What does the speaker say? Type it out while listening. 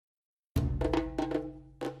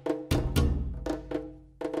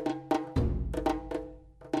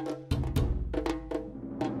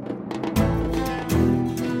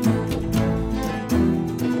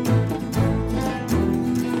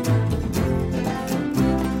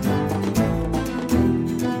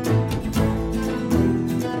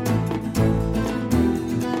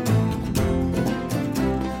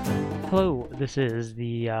this is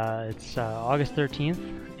the it's August 13th,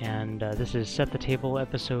 and this is Set the Table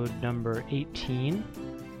episode number 18.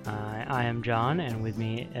 I am John, and with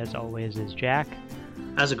me, as always, is Jack.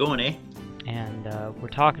 How's it going, eh? And we're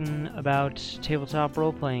talking about tabletop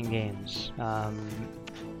role-playing games.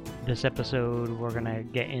 This episode, we're gonna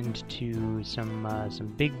get into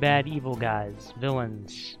some big bad evil guys,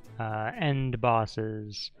 villains, end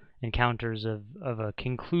bosses, encounters of a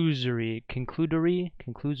conclusory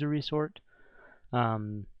sort.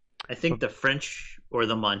 I think the French or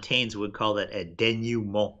the Montaignes would call that a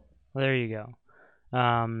denouement. Well, there you go.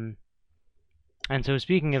 And so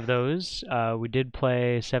speaking of those, we did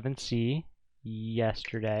play 7th Sea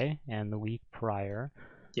yesterday and the week prior.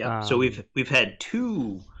 Yeah. So we've had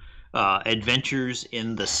two adventures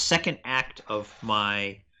in the second act of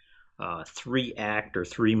my 3-act or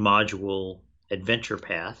 3-module adventure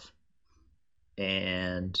path.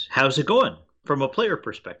 And how's it going from a player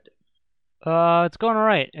perspective? It's going all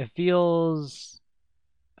right. It feels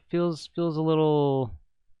a little,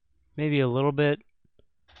 maybe a little bit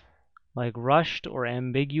like rushed or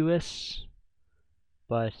ambiguous,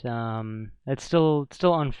 but it's still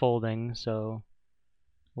unfolding, so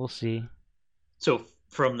we'll see. So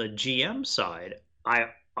from the GM side, I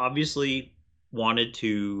obviously wanted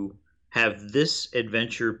to have this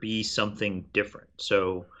adventure be something different.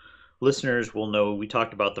 So listeners will know we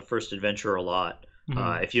talked about the first adventure a lot.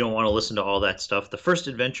 If you don't want to listen to all that stuff, the first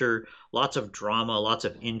adventure, lots of drama, lots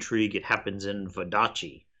of intrigue. It happens in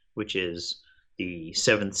Vodacce, which is the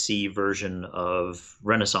 7th Sea version of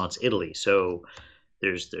Renaissance Italy. So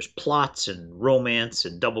there's plots and romance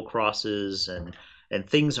and double crosses and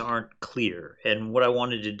things aren't clear. And what I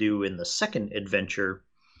wanted to do in the second adventure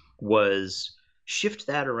was shift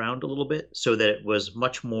that around a little bit so that it was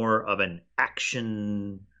much more of an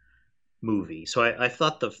action movie. So I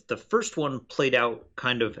thought the first one played out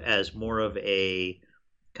kind of as more of a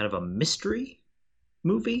kind of a mystery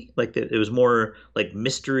movie. Like it was more like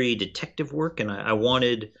mystery detective work, and I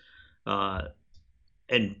wanted,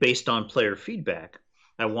 and based on player feedback,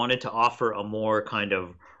 I wanted to offer a more kind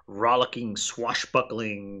of rollicking,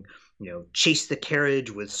 swashbuckling, chase the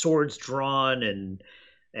carriage with swords drawn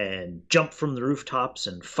and jump from the rooftops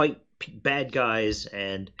and fight bad guys.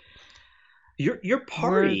 And your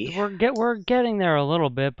party, we're getting there a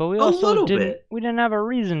little bit, but we a also little didn't bit. we didn't have a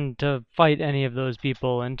reason to fight any of those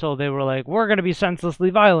people until they were like, we're gonna be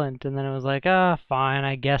senselessly violent, and then it was like, fine,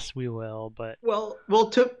 I guess we will. But Well,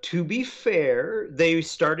 to be fair, they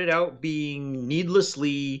started out being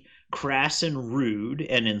needlessly crass and rude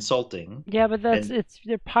and insulting, yeah, but and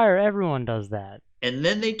they're pirate. Everyone does that. and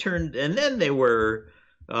then they were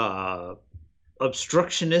uh,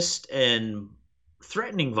 obstructionist and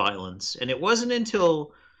threatening violence. And it wasn't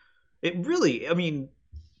until it really, I mean,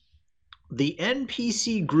 the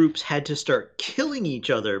NPC groups had to start killing each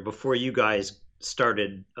other before you guys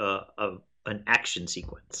started an action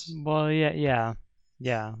sequence. Well, yeah.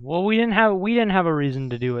 Well, we didn't have a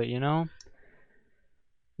reason to do it, you know.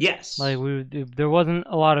 Yes. Like there wasn't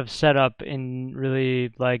a lot of setup in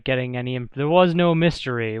really like getting any. There was no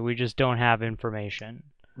mystery. We just don't have information,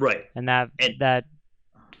 Right. and And that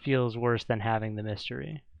feels worse than having the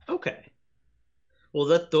mystery. okay. Well,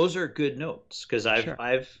 those are good notes because Sure.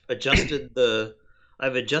 I've adjusted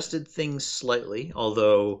things slightly,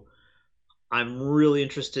 although I'm really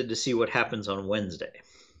interested to see what happens on Wednesday.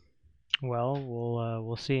 Well,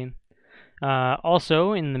 we'll see.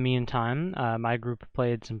 Also, in the meantime, my group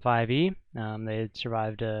played some 5e. They had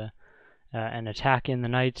survived an attack in the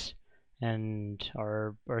night and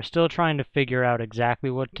are still trying to figure out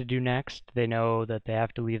exactly what to do next. They know that they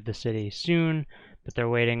have to leave the city soon, but they're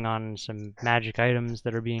waiting on some magic items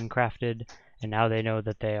that are being crafted, and now they know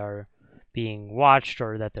that they are being watched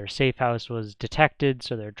or that their safe house was detected,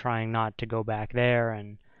 so they're trying not to go back there,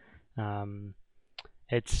 and um,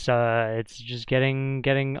 it's just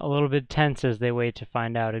getting a little bit tense as they wait to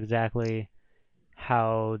find out exactly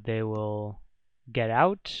how they will get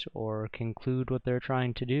out or conclude what they're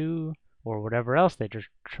trying to do or whatever else they just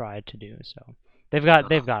tried to do. So they've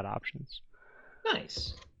got options.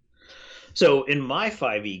 Nice. So in my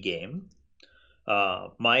 5e game,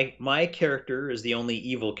 my character is the only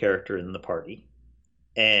evil character in the party,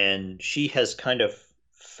 and she has kind of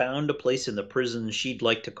found a place in the prison she'd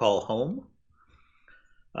like to call home.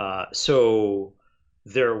 So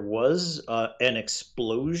there was an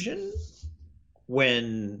explosion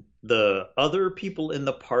when the other people in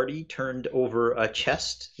the party turned over a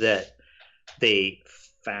chest that they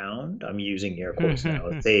found. I'm using air quotes now.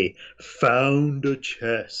 They found a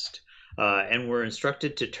chest and were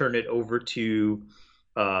instructed to turn it over to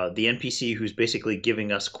the NPC who's basically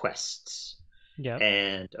giving us quests. Yep.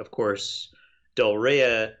 And of course, Del Rey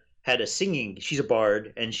had a singing. She's a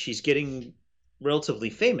bard, and she's getting relatively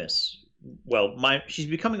famous. Well, she's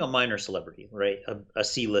becoming a minor celebrity, right? A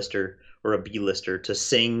C-lister or a B-lister to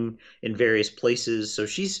sing in various places. So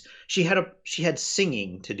she had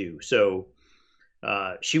singing to do. So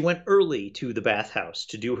she went early to the bathhouse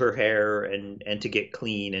to do her hair and to get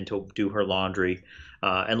clean and to do her laundry,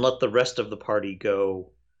 and let the rest of the party go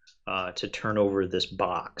to turn over this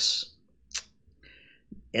box.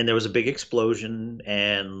 And there was a big explosion,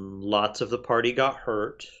 and lots of the party got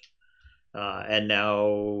hurt. And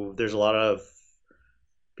now there's a lot of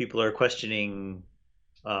people are questioning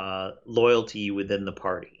loyalty within the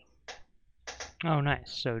party. Oh, nice.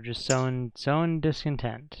 So just sowing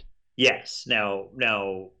discontent. Yes.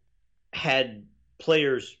 Now, had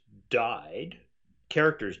players died,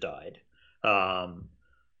 characters died, um,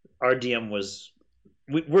 our DM was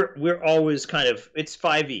we're always kind of it's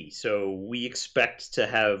 5e, so we expect to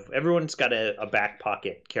have everyone's got a back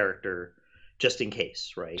pocket character just in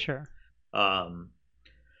case, right? Sure. Um,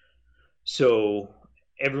 so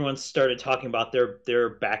everyone started talking about their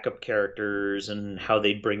backup characters and how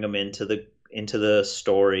they'd bring them into the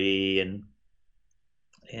story and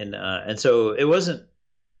so it wasn't.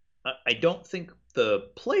 I don't think the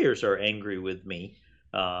players are angry with me.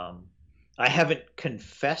 Um, I haven't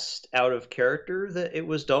confessed out of character that it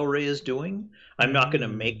was Del Rey's doing. I'm not going to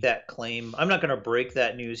make that claim. I'm not going to break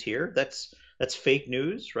that news here. That's fake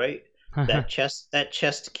news, right? That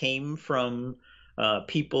chest came from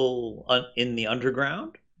people in the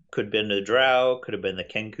underground. Could have been the Drow. Could have been the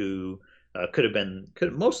Kenku. Could have been.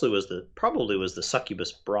 Could mostly was the probably was the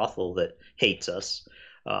succubus brothel that hates us.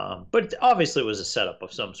 But obviously, it was a setup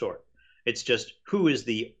of some sort. It's just who is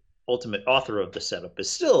the ultimate author of the setup is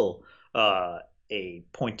still a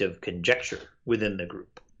point of conjecture within the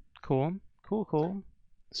group. Cool.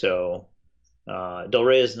 So Del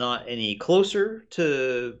Rey is not any closer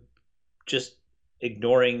to just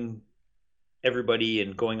ignoring everybody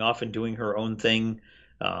and going off and doing her own thing,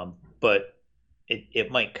 but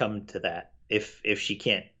it might come to that if she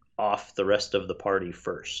can't off the rest of the party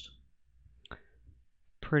first.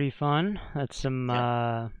 Pretty fun. That's some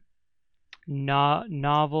Yeah.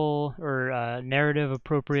 novel or narrative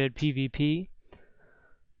appropriate PvP.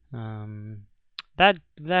 Um, that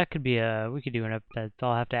could be we could do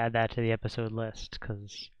I'll have to add that to the episode list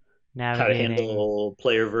because How to navigating. handle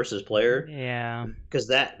player versus player, Yeah. because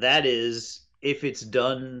that is if it's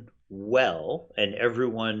done well and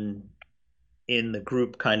everyone in the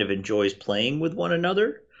group kind of enjoys playing with one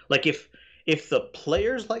another. Like if the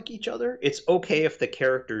players like each other, it's okay if the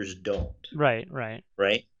characters don't, Right. Right.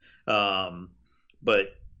 right? Um,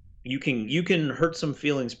 but you can hurt some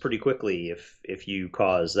feelings pretty quickly if you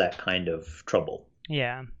cause that kind of trouble.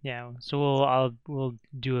 Yeah. Yeah. So we'll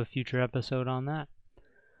do a future episode on that.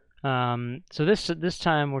 So this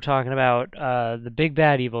time we're talking about the big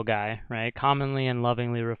bad evil guy, right? Commonly and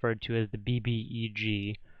lovingly referred to as the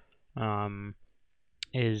BBEG, um,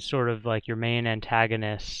 is sort of like your main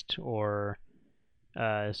antagonist, or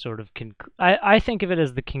sort of I think of it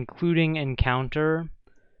as the concluding encounter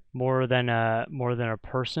more than a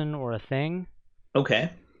person or a thing.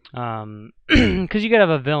 Okay. Because you could have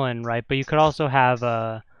a villain, right? But you could also have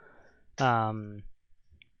um,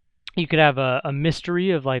 a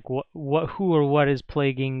mystery of like who or what is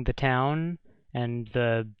plaguing the town, and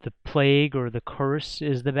the plague or the curse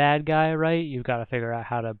is the bad guy, right? You've got to figure out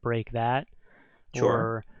how to break that. Sure.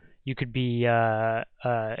 Or you could be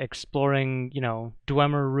exploring,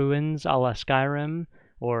 Dwemer ruins a la Skyrim,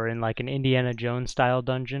 or in like an Indiana Jones style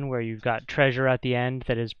dungeon where you've got treasure at the end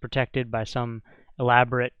that is protected by some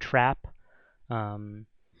elaborate trap. Um,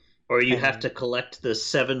 Or you have and to collect the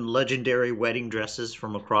 7 legendary wedding dresses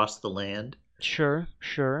from across the land. sure, I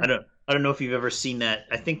sure. don't I don't know if you've ever seen that.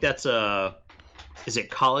 I think that's a is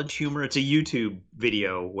it College Humor? It's a YouTube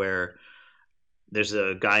video where there's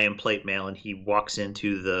a guy in plate mail and he walks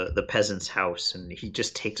into the peasant's house and he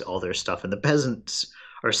just takes all their stuff and the peasants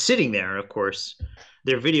are sitting there, and of course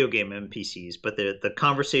they're video game NPCs, but the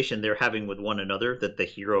conversation they're having with one another that the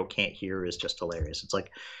hero can't hear is just hilarious. It's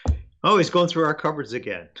like, oh, he's going through our cupboards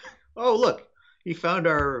again. Oh, look, he found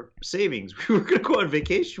our savings. We were going to go on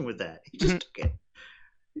vacation with that. He just took it.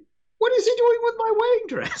 What is he doing with my wedding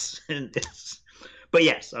dress? But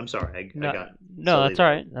yes, I'm sorry. I No, got no, silly that's all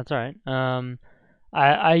there. right. That's all right.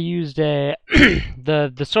 I used a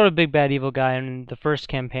the sort of big bad evil guy in the first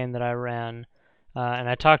campaign that I ran, and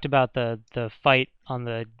I talked about the fight on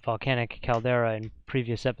the volcanic caldera in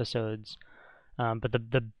previous episodes. But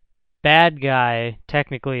the bad guy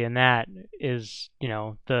technically in that is,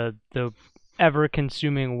 the ever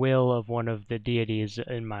consuming will of one of the deities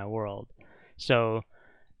in my world. So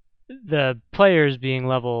the players being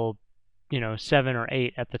level, 7 or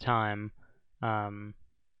 8 at the time, um,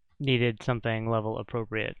 needed something level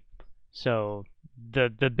appropriate. So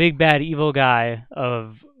the big bad evil guy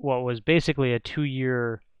of what was basically a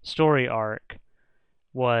 2-year story arc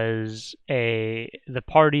was the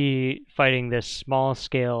party fighting this small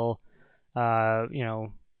scale, uh, you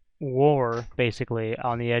know, war basically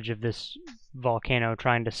on the edge of this volcano,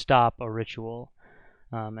 trying to stop a ritual.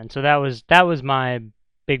 And so that was my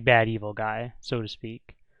big bad evil guy, so to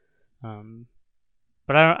speak. Um,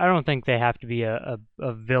 but I don't think they have to be a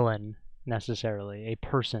villain necessarily, a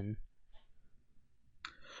person.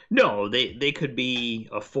 No, they could be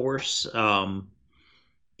a force.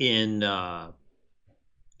 In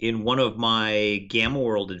in one of my Gamma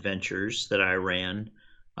World adventures that I ran,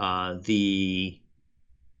 the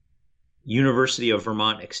University of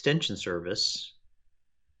Vermont Extension Service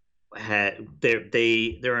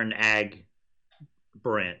they're an ag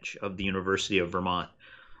branch of the University of Vermont,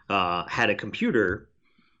 had a computer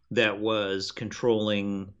that was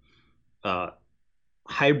controlling uh,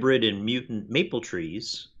 hybrid and mutant maple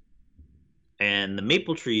trees, and the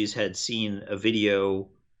maple trees had seen a video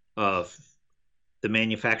of the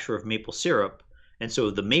manufacture of maple syrup, and so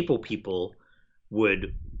the maple people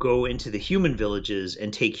would go into the human villages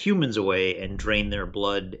and take humans away and drain their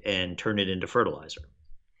blood and turn it into fertilizer.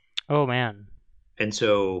 Oh man. And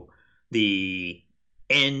so the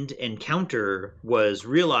end encounter was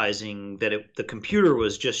realizing that the computer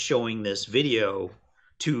was just showing this video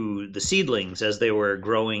to the seedlings as they were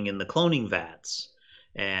growing in the cloning vats,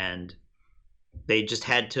 and they just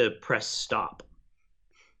had to press stop.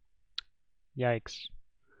 Yikes.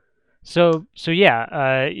 So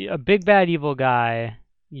yeah, a big bad evil guy,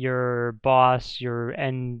 your boss, your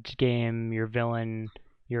end game, your villain,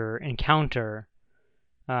 your encounter,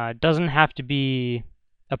 doesn't have to be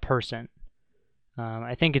a person.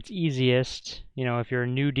 I think it's easiest, if you're a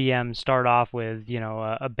new DM, start off with,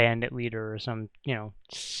 a bandit leader or some,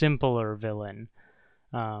 simpler villain.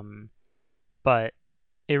 Um, but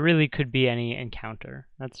it really could be any encounter.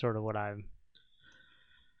 That's sort of what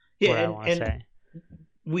Yeah, I and want to and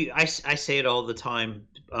say. I say it all the time.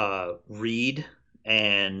 Read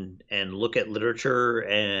and look at literature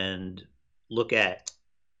and look at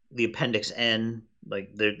the Appendix N.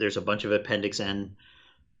 Like there's a bunch of Appendix N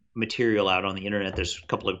material out on the internet. There's a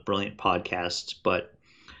couple of brilliant podcasts, but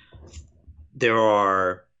there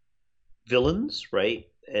are villains, right?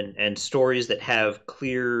 And stories that have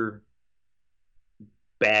clear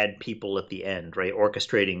bad people at the end, right?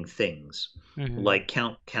 Orchestrating things Hmm. like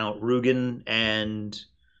Count Rugen and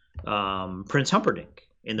Prince Humperdinck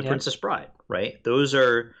in The Yep. Princess Bride, right? Those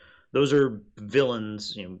are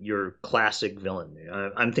villains, your classic villain.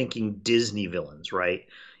 I'm thinking Disney villains, right?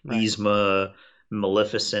 Right. Yzma,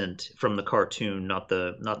 Maleficent from the cartoon, not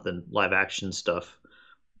the live action stuff.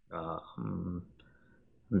 Um,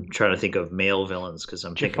 I'm trying to think of male villains because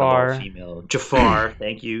I'm thinking of all Jafar. female. Jafar,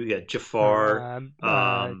 thank you. Yeah, Jafar,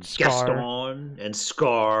 Scar. Gaston, and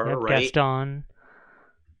Scar, Yep, right? Gaston.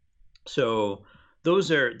 So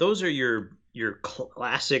those are your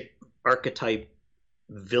classic archetype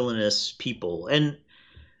villainous people, and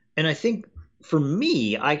I think for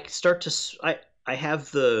me, I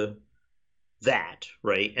have the that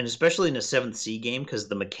right, and especially in a Seventh Sea game because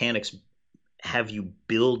the mechanics have you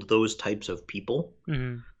build those types of people,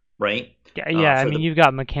 Hmm. right? Yeah, I For mean, the you've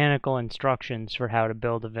got mechanical instructions for how to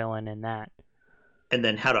build a villain in that. and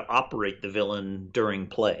then how to operate the villain during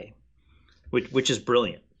play, which is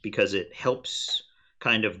brilliant because it helps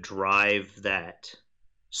kind of drive that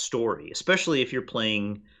story, especially if you're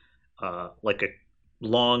playing like a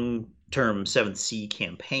long-term Seventh Sea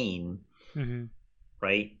campaign, Hmm.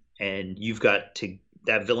 right? And you've got to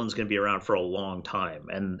that villain's going to be around for a long time,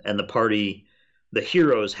 and the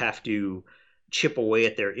heroes have to chip away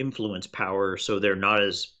at their influence power, so they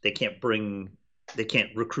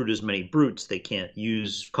can't recruit as many brutes, they can't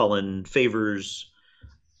call in favors,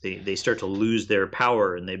 they start to lose their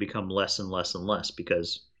power and they become less and less and less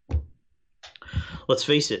because let's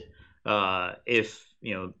face it, if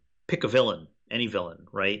pick a villain, any villain,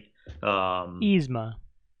 right? um, Yzma.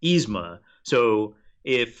 Yzma. So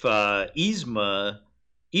if Yzma,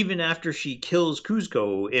 even after she kills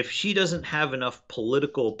Kuzco, if she doesn't have enough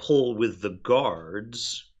political pull with the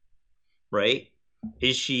guards, right?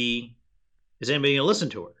 Is she? Is anybody going to listen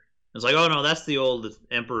to her? It's like, oh no, that's the old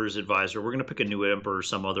emperor's advisor. We're going to pick a new emperor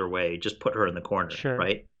some other way. Just put her in the corner, Sure.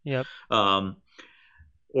 right? Yep. Um,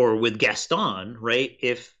 or with Gaston, right?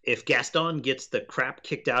 If Gaston gets the crap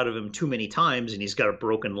kicked out of him too many times, and he's got a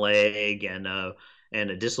broken leg and a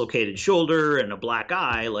dislocated shoulder and a black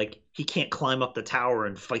eye, like he can't climb up the tower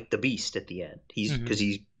and fight the beast at the end. He's Hmm. because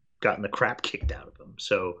gotten the crap kicked out of him.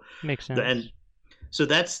 So Makes and sense. so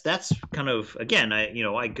that's kind of, again,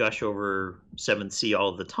 I gush over Seventh Sea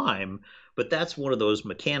all the time, but that's one of those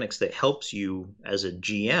mechanics that helps you as a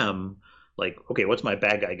GM. Like, okay, what's my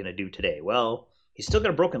bad guy going to do today? Well, he's still got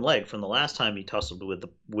a broken leg from the last time he tussled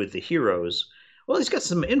with the heroes. Well, he's got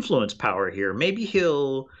some influence power here. Maybe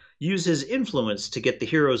he'll use his influence to get the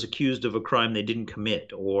heroes accused of a crime they didn't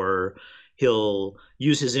commit, or he'll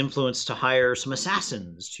use his influence to hire some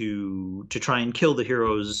assassins to try and kill the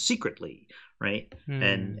heroes secretly, right? Hmm.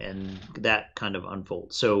 And that kind of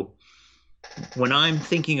unfolds. So when I'm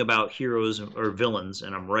thinking about heroes or villains,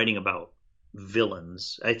 and I'm writing about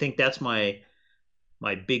villains, I think that's my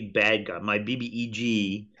big bad guy. My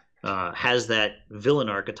BBEG has that villain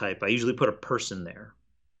archetype. I usually put a person there.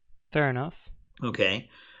 Fair enough. Okay,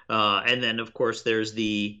 and then of course there's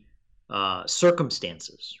the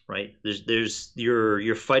circumstances, right? There's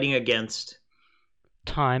you're fighting against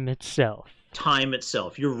Time itself. time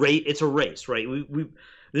itself. It's a race, right?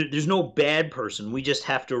 There's no bad person. We just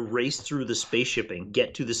have to race through the spaceship and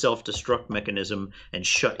get to the self-destruct mechanism and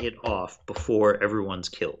shut it off before everyone's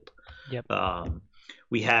killed. Yep. Um,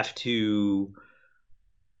 we have to.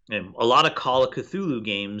 And a lot of Call of Cthulhu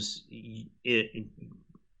games,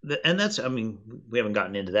 and that's, I mean, we haven't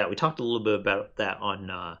gotten into that. We talked a little bit about that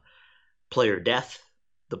on Player Death,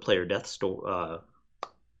 the Player Death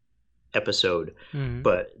episode. Hmm.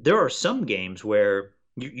 But there are some games where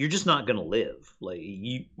you're just not going to live. Like,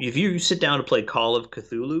 if you sit down to play Call of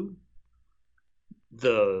Cthulhu,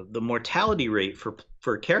 the mortality rate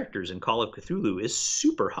for characters in Call of Cthulhu is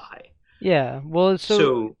super high. Yeah. Well, so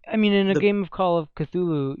So I mean, in a the game of Call of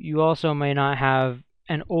Cthulhu, you also may not have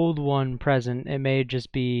an old one present. It may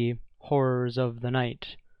just be horrors of the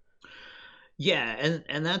night. Yeah,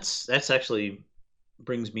 and that's actually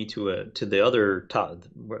brings me to the other top.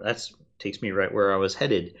 That's takes me right where I was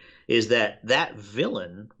headed. Is that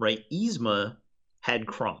villain, right? Yzma had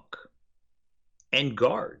Kronk and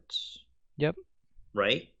guards, Yep.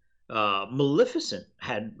 right? Maleficent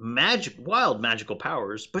had wild magical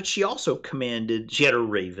powers, but she also commanded. She had a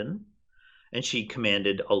raven, and she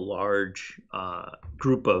commanded a large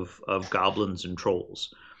group of goblins and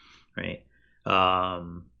trolls, right?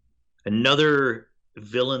 Um, Another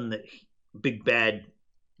villain, that big bad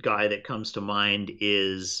guy that comes to mind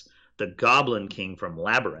is the Goblin King from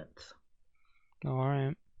Labyrinth, All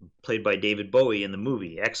right. played by David Bowie in the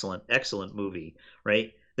movie. Excellent, excellent movie,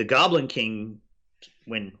 right? The Goblin King,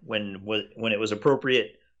 when it was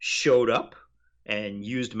appropriate, showed up and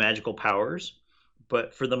used magical powers,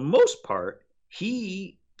 but for the most part,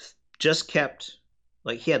 he just kept,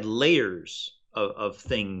 like, he had layers of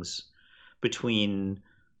things between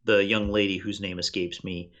the young lady whose name escapes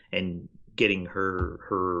me and getting her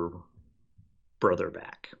brother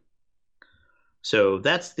back. So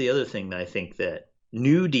that's the other thing that I think that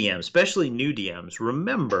new DMs, especially new DMs,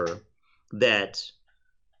 remember that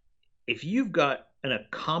if you've got an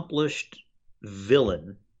accomplished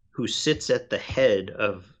villain who sits at the head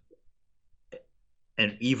of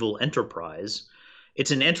an evil enterprise,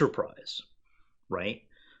 it's an enterprise, right?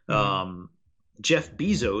 Hmm. Um, Jeff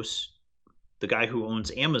Bezos, the guy who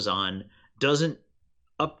owns Amazon, doesn't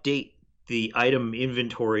update the item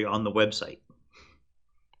inventory on the website,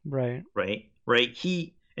 Right. right? Right.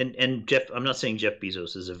 And Jeff, I'm not saying Jeff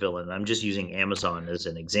Bezos is a villain. I'm just using Amazon as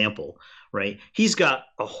an example, right? He's got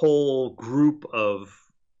a whole group of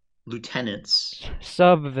lieutenants,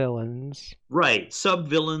 Sub villains. right? Sub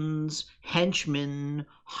villains, henchmen,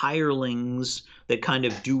 hirelings that kind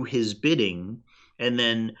of do his bidding, and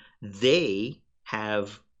then they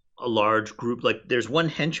have a large group. Like, there's one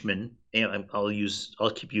henchman. And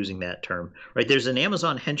I'll keep using that term, right? There's an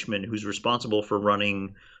Amazon henchman who's responsible for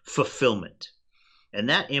running fulfillment, and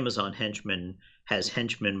that Amazon henchman has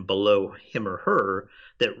henchmen below him or her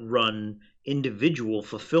that run individual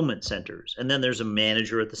fulfillment centers. And then there's a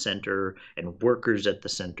manager at the center and workers at the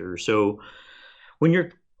center. So when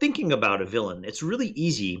you're thinking about a villain, it's really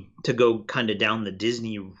easy to go kind of down the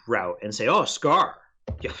Disney route and say, "Oh, Scar,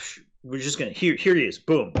 yeah, we're just gonna here he is,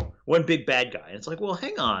 boom, one big bad guy." And it's like, well,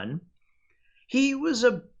 hang on, he was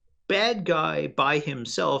a bad guy by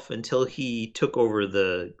himself until he took over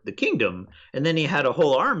the kingdom, and then he had a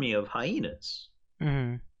whole army of hyenas.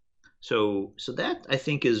 Hmm. So that, I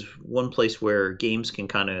think, is one place where games can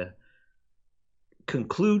kind of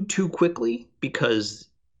conclude too quickly, because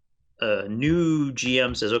a new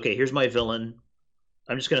GM says, "Okay, here's my villain.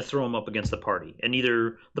 I'm just going to throw him up against the party," and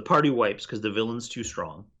either the party wipes because the villain's too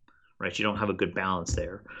strong, right? You don't have a good balance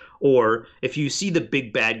there, or if you see the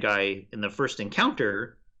big bad guy in the first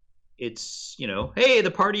encounter, it's, hey, the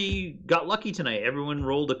party got lucky tonight. Everyone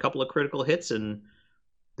rolled a couple of critical hits, and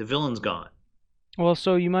The villain's gone. Well,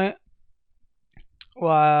 so you might.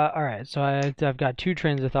 Well, all right. So I've got two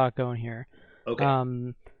trains of thought going here. Okay.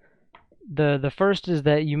 Um, the first is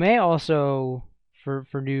that you may also for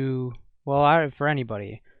new well for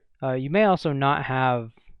anybody, you may also not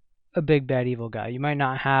have a big bad evil guy. You might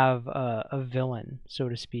not have a villain, so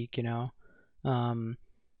to speak. Um,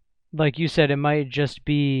 like you said, it might just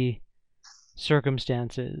be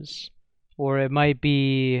circumstances, or it might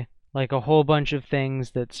be like a whole bunch of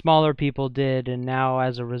things that smaller people did, and now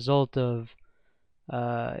as a result of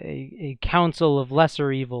a council of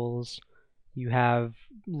lesser evils, you have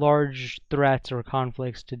large threats or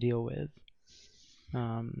conflicts to deal with.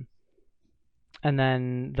 Um, and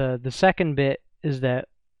then the second bit is that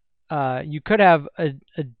you could have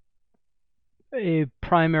a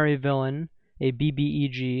primary villain, a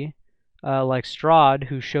BBEG, like Strahd,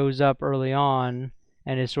 who shows up early on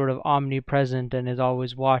and is sort of omnipresent and is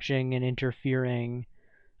always watching and interfering.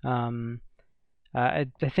 Um, I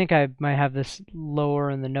think I might have this lower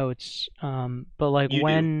in the notes, but like You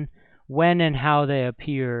do. when and how they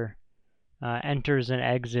appear, enters and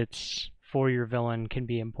exits for your villain can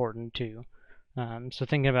be important too. So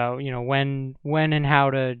thinking about when and how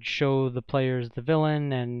to show the players the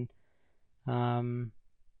villain, and um,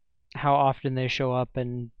 how often they show up,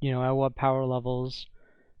 and at what power levels.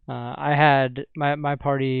 I had my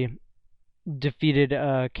party defeated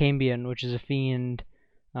Cambion, which is a fiend,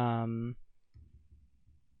 um,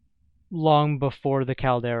 long before the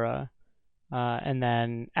Caldera. And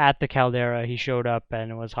then at the Caldera, he showed up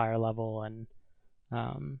and was higher level and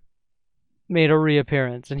um, made a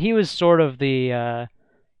reappearance. And he was sort of the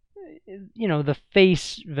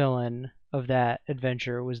face villain of that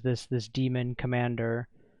adventure was this demon commander.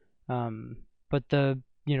 But the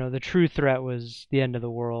true threat was the end of the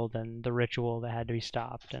world and the ritual that had to be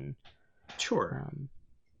stopped. And Sure. um,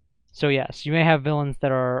 so yes, you may have villains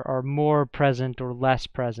that are more present or less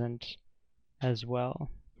present as well.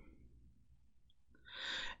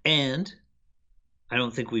 And I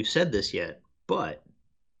don't think we've said this yet, but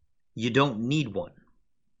you don't need one.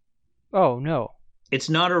 Oh no. It's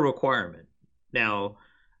not a requirement. Now,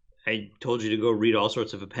 I told you to go read all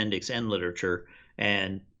sorts of Appendix N literature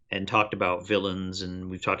and talked about villains, and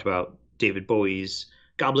we've talked about David Bowie's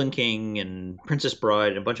Goblin King and Princess Bride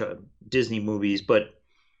and a bunch of Disney movies, but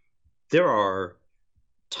there are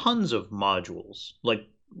tons of modules, like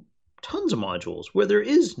tons of modules where there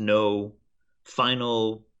is no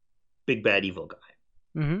final big bad evil guy,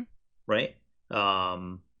 Mm-hmm. right?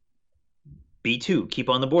 Um, B2, Keep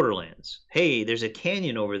on the Borderlands. Hey, there's a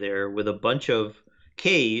canyon over there with a bunch of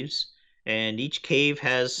caves, and each cave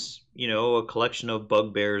has, a collection of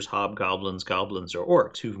bugbears, hobgoblins, goblins, or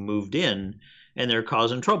orcs who've moved in and they're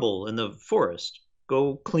causing trouble in the forest.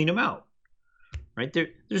 Go clean them out. Right?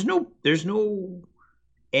 There's no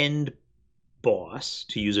end boss,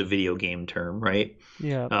 to use a video game term, right?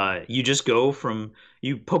 Yeah. You just go from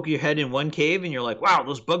you poke your head in one cave and you're like, wow,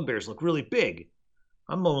 those bugbears look really big.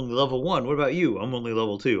 I'm only level one. What about you? I'm only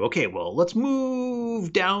level two. Okay, well, let's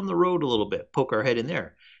move down the road a little bit. Poke our head in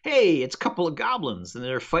there. Hey, it's a couple of goblins, and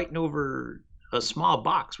they're fighting over a small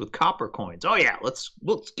box with copper coins. Oh yeah, let's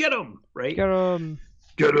get them, right? Get 'em.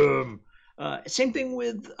 Get them. Same thing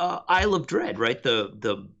with Isle of Dread, right?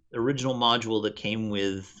 The original module that came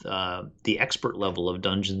with the expert level of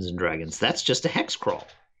Dungeons and Dragons. That's just a hex crawl,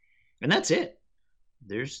 and that's it.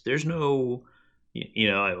 There's no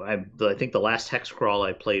I think the last hex crawl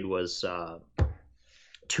I played was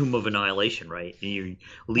Tomb of Annihilation, right? And you Oh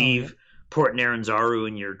yeah. leave Port Naranzaru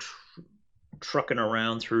and you're trucking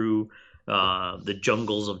around through the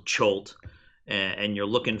jungles of Cholt, and you're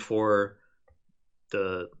looking for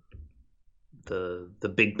the the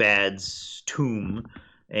big bad's tomb,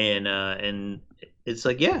 and it's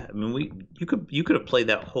like, yeah, I mean, you could have played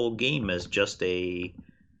that whole game as just a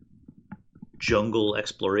jungle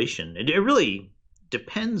exploration. It really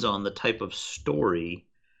depends on the type of story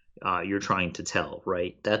you're trying to tell,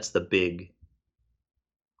 right? That's the big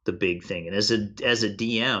thing. And as a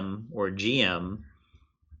DM or GM,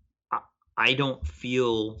 I don't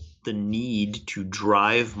feel the need to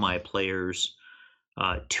drive my players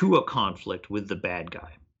to a conflict with the bad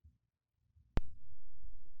guy.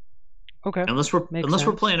 Okay. Unless we're Makes unless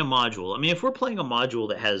we're sense. playing a module. I mean, if we're playing a module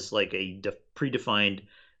that has like a predefined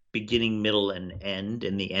beginning, middle, and end,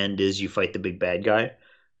 and the end is you fight the big bad guy.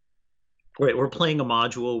 Right, we're playing a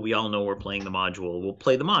module. We all know we're playing the module. We'll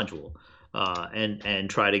play the module, and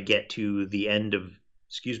try to get to the end of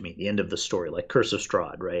the end of the story, like Curse of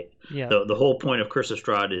Strahd. Right, Yeah. the whole point of Curse of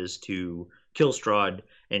Strahd is to kill Strahd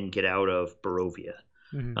and get out of Barovia.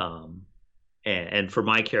 Hmm. Um, and for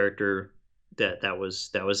my character, that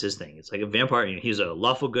was his thing. It's like a vampire. He's a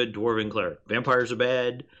lawful good dwarven cleric. Vampires are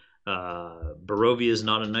bad. Barovia is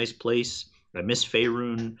not a nice place. I miss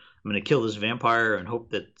Faerun. I'm gonna kill this vampire and hope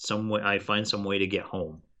that some way I find some way to get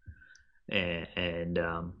home. And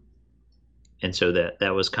so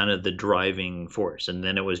that was kind of the driving force. And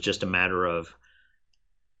then it was just a matter of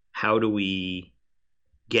how do we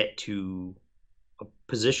get to a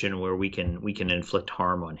position where we can inflict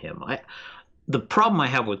harm on him. The problem I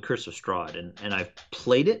have with Curse of Strahd, and I've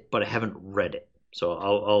played it, but I haven't read it. So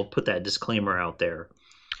I'll put that disclaimer out there.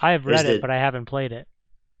 I have Is read it, that but I haven't played it.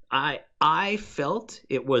 I felt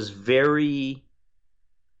it was very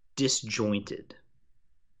disjointed.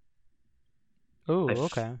 I Oh,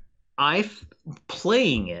 okay. I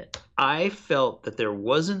playing it, I felt that there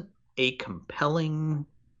wasn't a compelling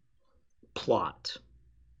plot.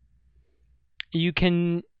 You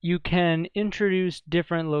can introduce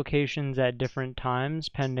different locations at different times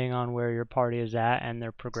depending on where your party is at and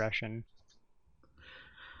their progression.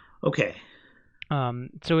 Okay,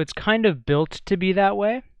 So it's kind of built to be that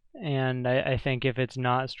way, and I think if it's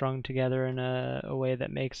not strung together in a way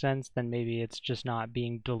that makes sense, then maybe it's just not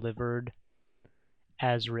being delivered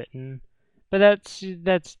as written. But that's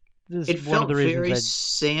this it is one of felt the reasons very I.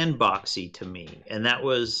 sandboxy to me, and that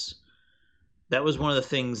was one of the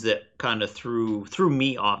things that kind of threw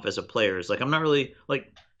me off as a player. Is like I'm not really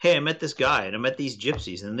like, hey, I met this guy and I met these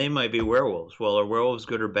gypsies and they might be werewolves. Well, are werewolves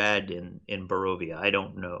good or bad in Barovia? I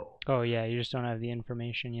don't know. Oh yeah, you just don't have the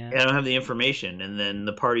information yet. I don't have the information. And then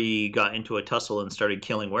the party got into a tussle and started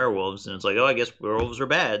killing werewolves, and it's like, oh, I guess werewolves are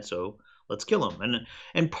bad, so let's kill them.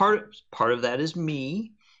 And part of that is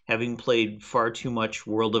me having played far too much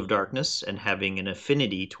World of Darkness and having an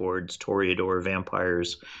affinity towards Toreador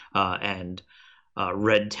vampires and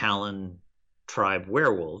Red Talon tribe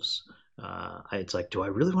werewolves. It's like, do I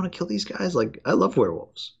really want to kill these guys? Like, I love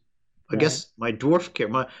werewolves. I Right. guess my dwarf,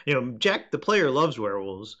 Jack the player loves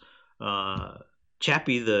werewolves. Uh,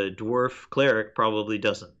 Chappie the dwarf cleric probably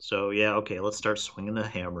doesn't. So yeah, okay, let's start swinging the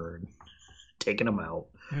hammer and taking them out.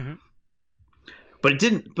 Hmm. But it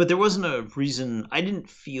didn't. But there wasn't a reason. I didn't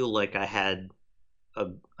feel like I had a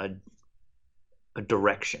a, a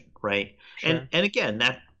direction, right? And Sure. and again,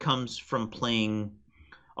 that comes from playing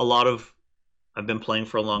a lot of. I've been playing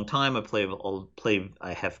for a long time.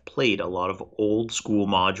 I have played a lot of old school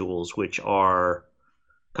modules, which are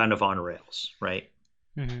kind of on rails, right?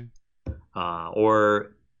 Hmm.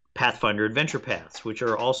 Or Pathfinder Adventure Paths, which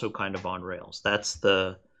are also kind of on rails. That's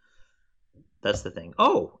the thing.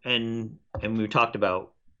 Oh, and we talked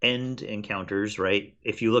about end encounters, right?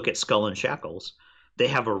 If you look at Skull and Shackles, they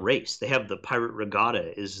have a race. They have the Pirate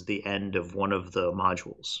Regatta is the end of one of the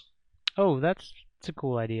modules. Oh, that's a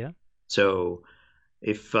cool idea. So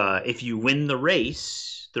if you win the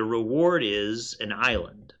race, the reward is an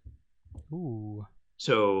island. Ooh.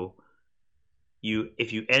 So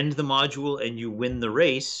if you end the module and you win the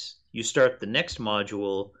race, you start the next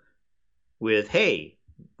module with, hey,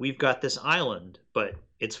 we've got this island, but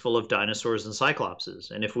it's full of dinosaurs and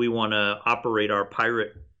cyclopses. And if we want to operate our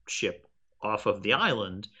pirate ship off of the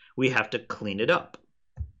island, we have to clean it up.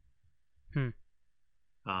 Hmm.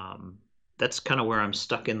 Um, that's kind of where I'm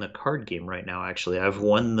stuck in the card game right now, actually.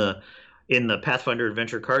 In the Pathfinder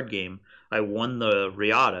Adventure card game, I won the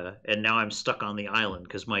Riata, and now I'm stuck on the island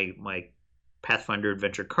because my Pathfinder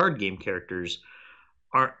Adventure card game characters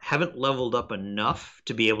haven't leveled up enough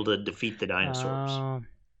to be able to defeat the dinosaurs. Uh,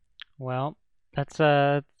 well, that's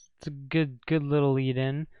a good little lead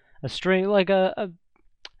in. A string like a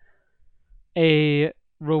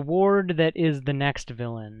reward that is the next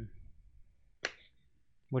villain,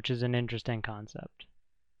 which is an interesting concept.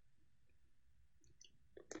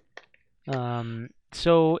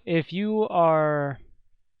 So if you're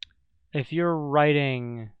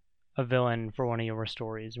writing a villain for one of your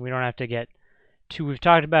stories, we don't have to get too. We've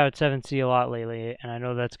talked about 7th Sea a lot lately, and I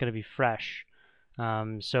know that's going to be fresh.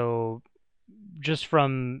 So just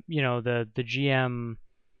from the GM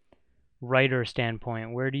writer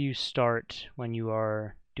standpoint, where do you start when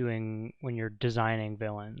you're designing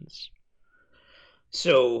villains?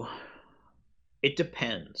 So it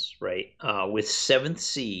depends, right? With Seventh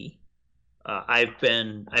Sea, I've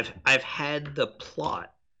had the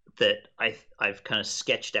plot that I've kind of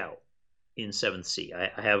sketched out in Seventh Sea.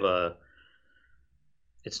 I have a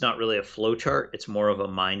it's not really a flow chart, it's more of a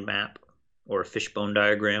mind map or a fishbone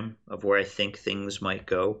diagram of where I think things might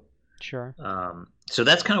go. Sure. So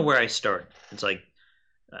that's kind of where I start. It's like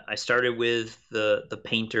I started with the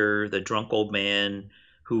painter, the drunk old man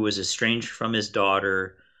who was estranged from his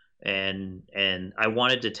daughter, and I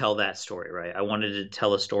wanted to tell that story, right? I wanted to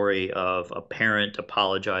tell a story of a parent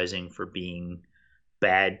apologizing for being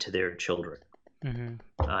bad to their children.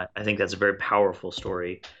 Mm-hmm. I think that's a very powerful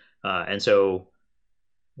story. And so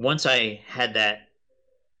once I had that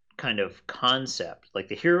kind of concept, like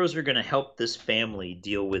the heroes are going to help this family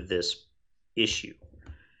deal with this issue.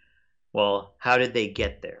 Well, how did they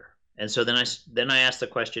get there? And so then I asked the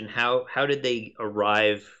question, how did they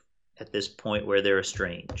arrive at this point where they're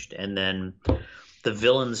estranged? And then the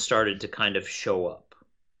villains started to kind of show up.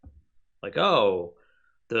 Like, oh,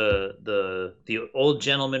 the old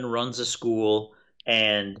gentleman runs a school,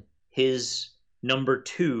 and his number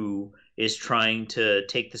two is trying to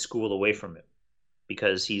take the school away from him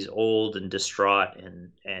because he's old and distraught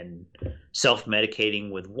and self-medicating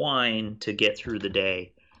with wine to get through the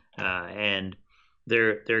day, and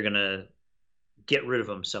they're gonna get rid of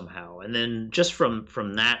him somehow. And then just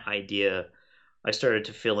from that idea, I started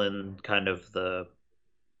to fill in kind of the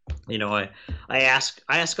I ask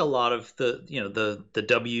a lot of the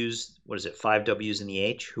W's. What is it? Five W's in the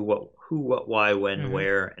H. Who, what, why, when, Mm-hmm.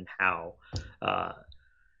 where, and how. Uh,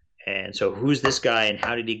 and so, who's this guy, and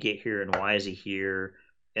how did he get here, and why is he here?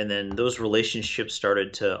 And then those relationships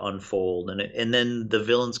started to unfold, and then the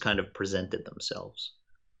villains kind of presented themselves.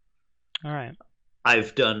 All right.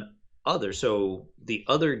 I've done other. So the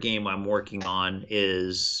other game I'm working on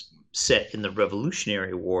is set in the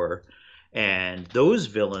Revolutionary War, and those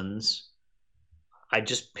villains I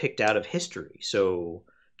just picked out of history. So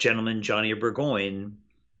Gentleman Johnny Burgoyne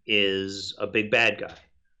is a big bad guy.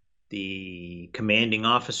 The commanding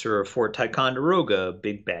officer of Fort Ticonderoga,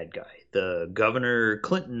 big bad guy. The Governor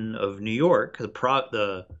Clinton of New York,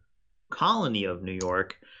 the colony of New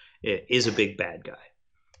York, is a big bad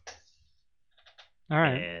guy. All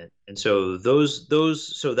right. And so those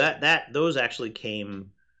actually came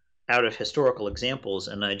out of historical examples,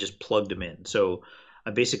 and I just plugged them in. So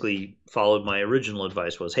I basically followed my original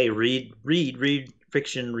advice was, hey, read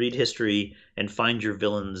fiction, read history, and find your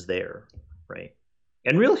villains there, right?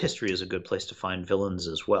 And real history is a good place to find villains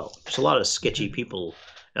as well. There's a lot of sketchy people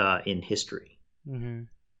in history. Mm-hmm.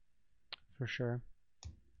 For sure.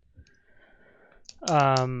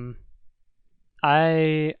 Um,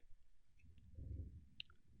 I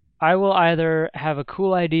I will either have a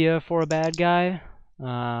cool idea for a bad guy,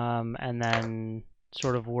 and then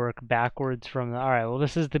sort of work backwards from all right, well,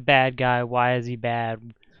 this is the bad guy. Why is he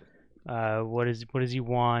bad? What does he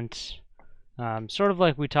want? Sort of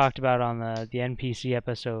like we talked about on the NPC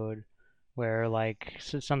episode, where like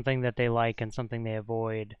something that they like and something they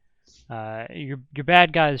avoid. Your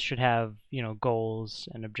bad guys should have goals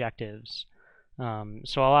and objectives.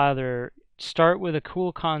 So I'll either start with a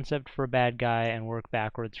cool concept for a bad guy and work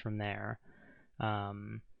backwards from there,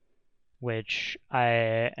 um, which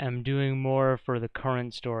I am doing more for the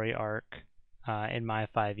current story arc in my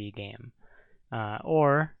 5e game.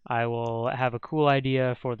 Or I will have a cool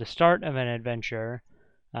idea for the start of an adventure,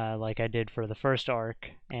 like I did for the first arc,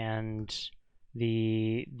 and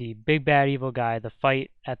the big bad evil guy, the fight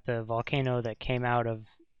at the volcano that came out of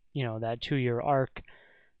that 2-year arc,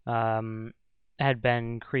 um, had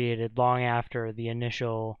been created long after the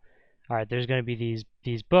initial. All right, there's going to be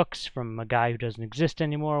these books from a guy who doesn't exist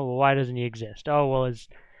anymore. Well, why doesn't he exist? Oh, well,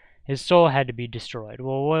 his soul had to be destroyed.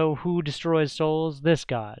 Well, who destroys souls? This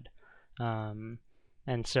god. Um,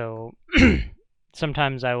 and so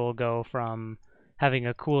sometimes I will go from having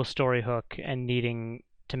a cool story hook and needing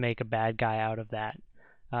to make a bad guy out of that.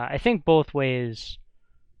 I think both ways.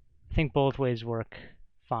 I think both ways work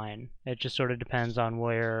fine. It just sort of depends on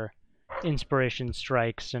where inspiration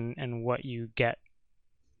strikes and what you get.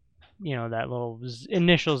 That little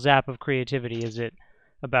initial zap of creativity. Is it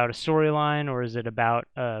about a storyline, or is it about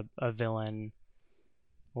a villain,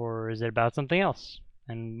 or is it about something else?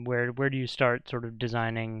 And where do you start sort of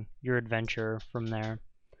designing your adventure from there?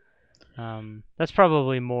 That's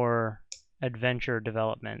probably more adventure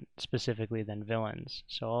development specifically than villains.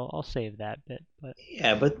 So I'll save that bit. But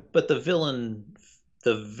Yeah, but the villain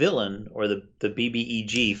or the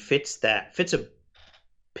BBEG fits a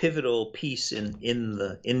pivotal piece in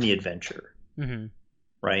the adventure, mm-hmm.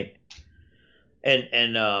 right?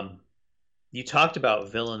 And you talked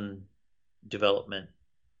about villain development,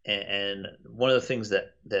 and one of the things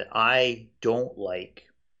that I don't like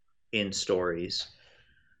in stories,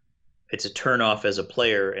 it's a turnoff as a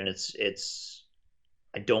player, and it's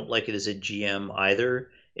I don't like it as a GM either,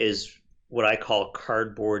 is what I call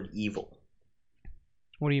cardboard evil.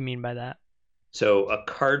 What do you mean by that? So a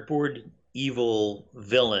cardboard evil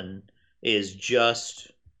villain is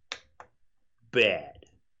just bad.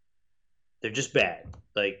 They're just bad.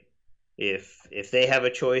 Like if they have a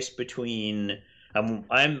choice between I'm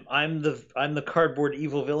the cardboard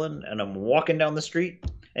evil villain, and I'm walking down the street,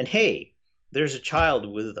 and hey, there's a child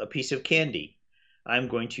with a piece of candy. I'm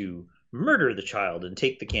going to murder the child and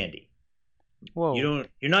take the candy. Whoa.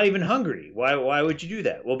 You're not even hungry. Why would you do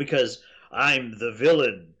that? Well, because I'm the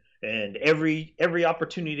villain, and every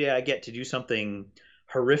opportunity I get to do something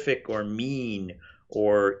horrific or mean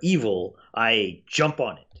or evil, I jump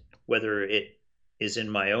on it, whether it is in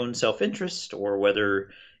my own self-interest or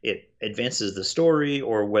whether it advances the story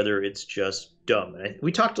or whether it's just dumb.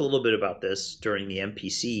 We talked a little bit about this during the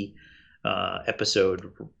NPC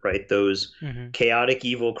episode, right? Those Hmm. chaotic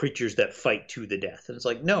evil creatures that fight to the death. And it's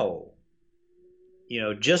like, no,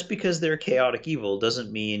 just because they're chaotic evil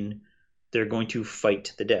doesn't mean they're going to fight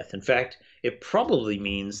to the death. In fact, it probably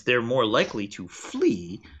means they're more likely to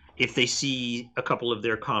flee if they see a couple of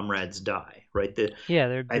their comrades die, right? Yeah,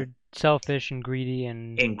 they're I, they're selfish and greedy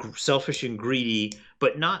and and selfish and greedy,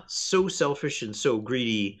 but not so selfish and so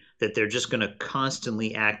greedy that they're just going to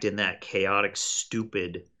constantly act in that chaotic,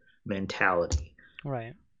 stupid mentality.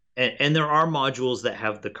 right. And there are modules that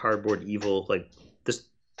have the cardboard evil, like this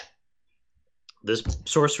this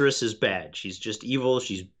sorceress is bad. She's just evil.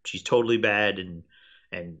 She's totally bad, and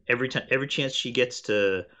every chance she gets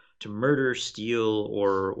to murder, steal,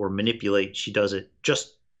 or manipulate, she does it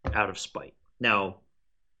just out of spite. Now,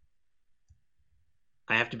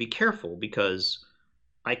 I have to be careful because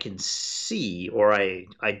I can see, or I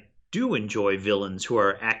do enjoy villains who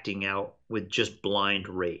are acting out with just blind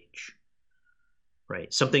rage.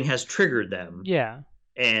 Right, something has triggered them, Yeah.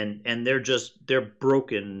 and they're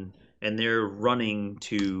broken and they're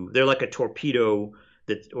like a torpedo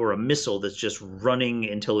that or a missile that's just running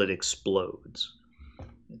until it explodes.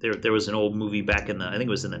 There was an old movie back in the I think it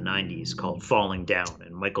was in the 90s called Falling Down,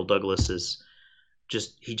 and Michael Douglas is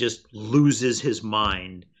just loses his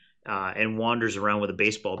mind and wanders around with a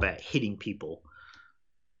baseball bat hitting people.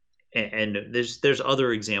 And there's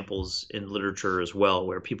other examples in literature as well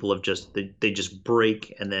where people have they just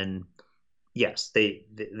break, and then yes, they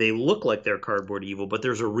look like they're cardboard evil, but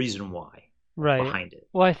there's a reason why Right. behind it,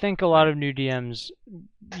 Well, I think a lot right? of new DMs,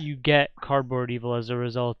 you get cardboard evil as a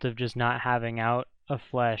result of just not having out a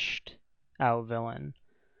fleshed out villain.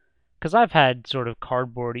 Because I've had sort of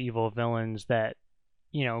cardboard evil villains that,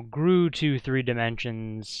 grew to 3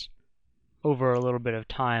 dimensions over a little bit of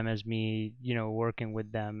time as me, working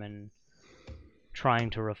with them and trying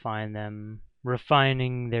to refine them,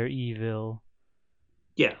 refining their evil.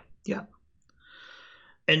 Yeah, yeah.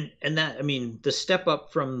 And that I mean the step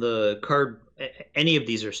up from the card, any of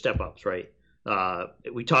these are step ups, right?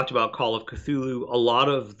 We talked about Call of Cthulhu. A lot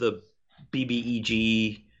of the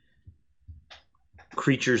BBEG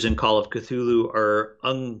creatures in Call of Cthulhu are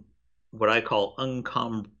what I call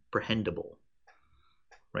uncomprehendable,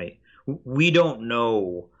 right? We don't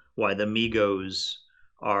know why the Migos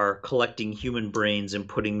are collecting human brains and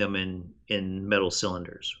putting them in metal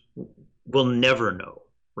cylinders. We'll never know,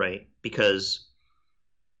 right? Because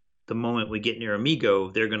the moment we get near Amigo,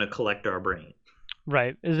 they're going to collect our brain.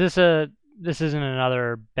 Right. This isn't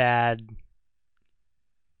another bad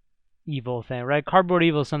evil thing, right? Cardboard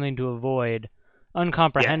evil is something to avoid. Yes.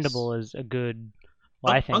 Uncomprehendable is a good,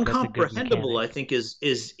 well, I think that's a good Uncomprehendable, I mechanic. think, is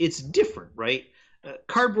it's different, right?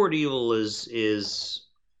 Cardboard Evil is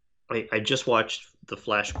I just watched the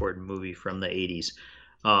Flash Gordon movie from the 80s.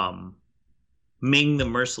 Um, Ming the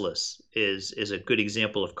Merciless is a good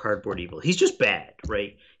example of cardboard evil. He's just bad,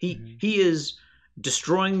 right? Hmm. He is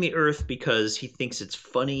destroying the earth because he thinks it's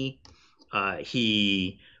funny.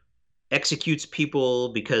 He executes people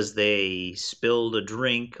because they spilled a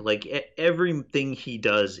drink. Like everything he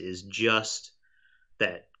does is just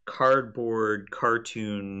that cardboard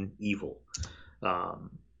cartoon evil, um,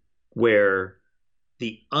 where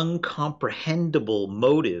the uncomprehendable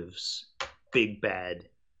motives, big bad,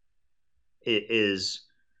 is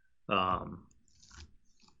um,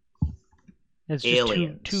 It's just too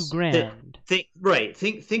aliens. That grand. think right.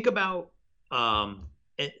 Think about um,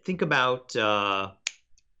 think about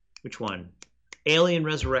which one? Alien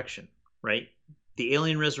Resurrection, right? The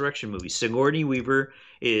Alien Resurrection movie. Sigourney Weaver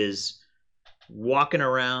is walking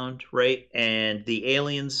around, right? And the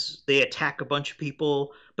aliens they attack a bunch of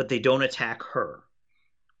people, but they don't attack her.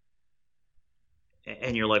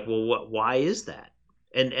 And you're like, well, what? Why is that?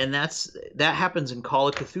 And that happens in Call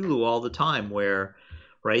of Cthulhu all the time, where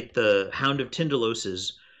right the Hound of Tindalos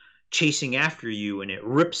is chasing after you, and it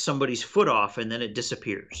rips somebody's foot off, and then it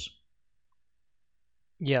disappears.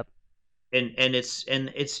 Yep.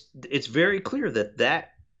 It's very clear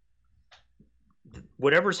that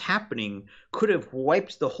whatever's happening could have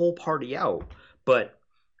wiped the whole party out, but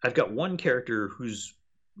I've got one character who's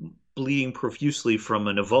bleeding profusely from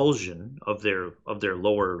an avulsion of their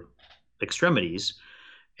lower extremities,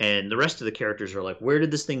 and the rest of the characters are like, where did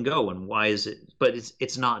this thing go and why is it? But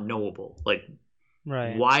it's not knowable. Like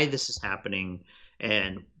Right. why this is happening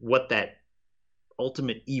and what that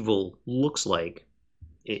ultimate evil looks like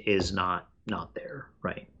is not there,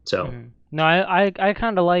 right? So No, I I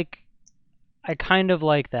kind of like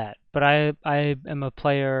that, but I am a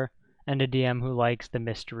player and a DM who likes the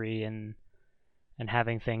mystery and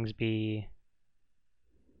having things be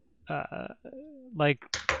uh like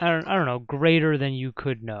I don't know, greater than you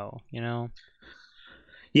could know, you know?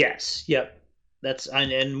 yes, yep. That's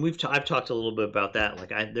and I've talked a little bit about that.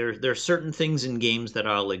 Like there are certain things in games that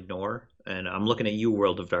I'll ignore, and I'm looking at you,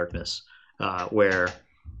 World of Darkness, where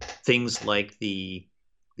things like the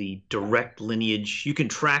direct lineage, you can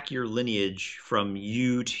track your lineage from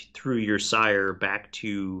you through your sire back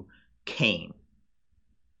to Cain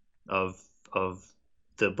of of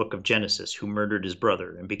the Book of Genesis, who murdered his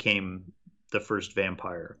brother and became the first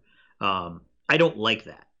vampire. I don't like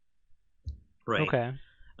that, right? Okay.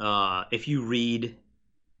 If you read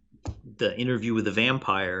the interview with the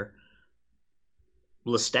vampire,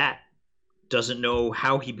 Lestat doesn't know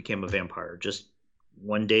how he became a vampire. Just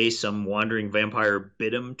one day, some wandering vampire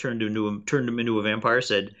bit him, turned him into a vampire,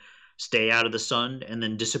 said, "Stay out of the sun," and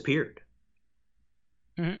then disappeared.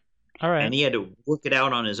 Mhm. All right. And he had to work it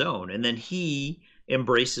out on his own. And then he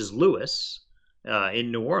embraces Lewis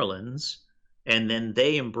in New Orleans, and then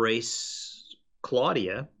they embrace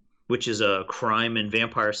Claudia, which is a crime and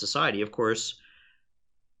vampire society. Of course,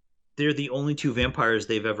 they're the only two vampires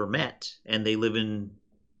they've ever met, and they live in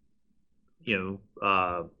you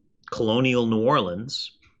colonial New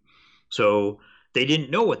Orleans. So they didn't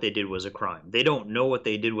know what they did was a crime. They don't know what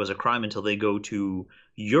they did was a crime until they go to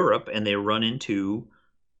Europe and they run into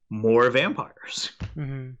more vampires.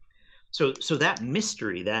 Mhm. So that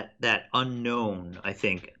mystery, that unknown, I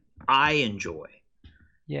think I enjoy.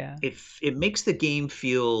 Yeah. If it makes the game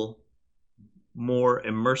feel more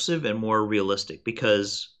immersive and more realistic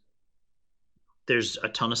because there's a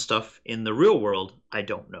ton of stuff in the real world I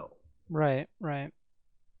don't know. Right, right.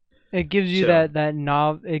 It gives you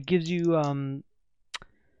So it gives you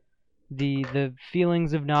the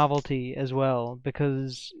feelings of novelty as well,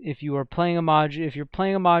 because if you are playing a module if you're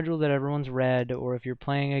playing a module that everyone's read, or if you're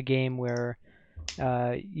playing a game where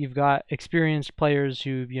you've got experienced players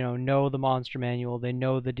who know the monster manual, they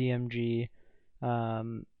know the DMG,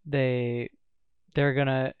 they're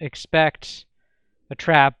gonna expect a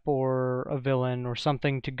trap or a villain or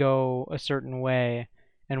something to go a certain way,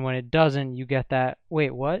 and when it doesn't, you get that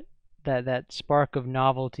wait, what? That spark of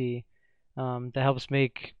novelty that helps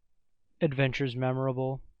make adventures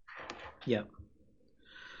memorable. yeah,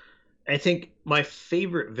 I think my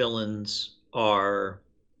favorite villains are,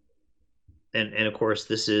 and of course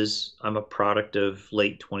this is, I'm a product of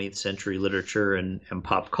late 20th century literature and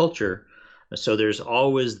pop culture. So there's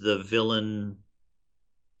always the villain,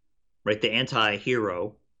 right? The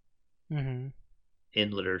anti-hero Hmm.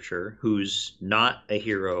 in literature who's not a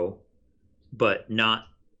hero, but not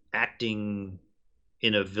acting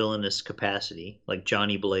in a villainous capacity, like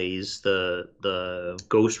Johnny Blaze, the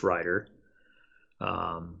Ghost Rider,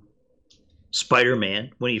 um,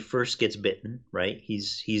 Spider-Man when he first gets bitten, right?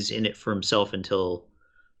 He's in it for himself until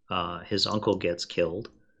his uncle gets killed.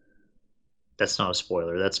 That's not a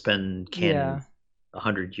spoiler. That's been canon Yeah.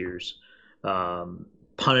 100 years.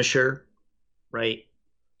 Punisher, right?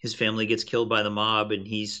 His family gets killed by the mob, and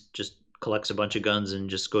he's just collects a bunch of guns and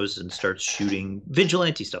just goes and starts shooting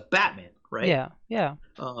vigilante stuff. Batman, right? Yeah. Yeah.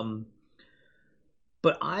 Um,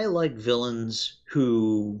 but I like villains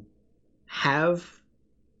who have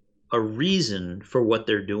a reason for what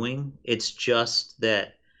they're doing. It's just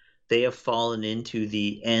that they have fallen into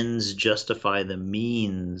the ends justify the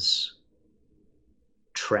means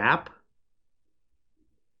trap,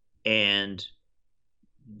 and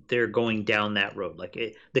they're going down that road. Like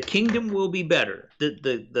the kingdom will be better.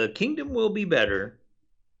 The kingdom will be better,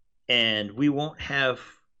 and we won't have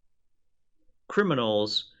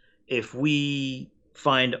criminals if we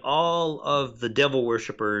find all of the devil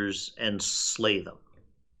worshippers and slay them.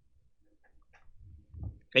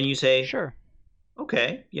 And you say, Sure.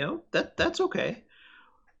 okay, that's okay.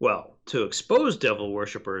 Well, to expose devil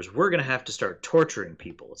worshippers, we're gonna have to start torturing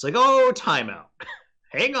people. It's like, oh, timeout.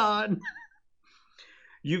 Hang on.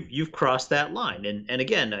 You've crossed that line. And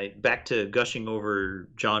again, back to gushing over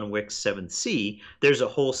John Wick's Seventh Sea. There's a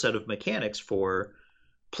whole set of mechanics for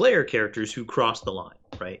player characters who cross the line.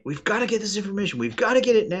 Right? We've got to get this information. We've got to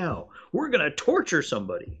get it now. We're gonna torture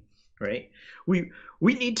somebody. Right? We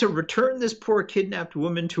need to return this poor kidnapped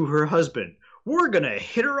woman to her husband. We're gonna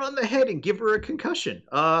hit her on the head and give her a concussion.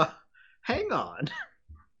 Hang on.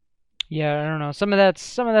 Yeah, I don't know. Some of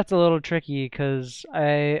that's a little tricky because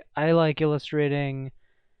I like illustrating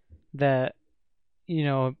that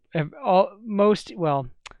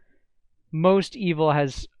most evil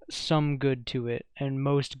has some good to it, and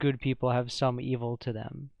most good people have some evil to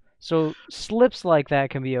them. So slips like that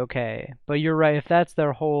can be okay, but you're right. If that's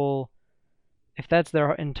their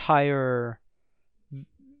entire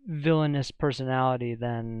villainous personality,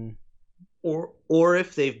 then Or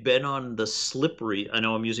if they've been on the slippery, I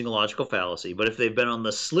know I'm using a logical fallacy, but if they've been on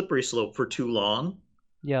the slippery slope for too long,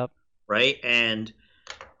 yep. right? And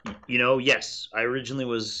yes, I originally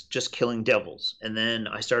was just killing devils, and then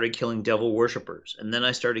I started killing devil worshippers, and then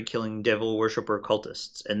I started killing devil worshipper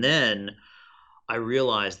cultists, and then I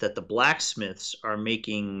realized that the blacksmiths are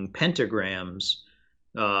making pentagrams.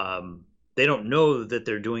 They don't know that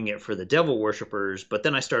they're doing it for the devil worshippers, but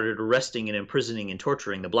then I started arresting and imprisoning and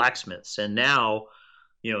torturing the blacksmiths, and now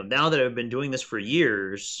that I've been doing this for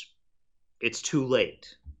years, it's too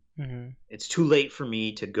late. Hmm. It's too late for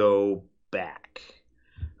me to go back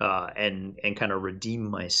and kind of redeem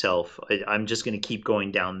myself. I'm just going to keep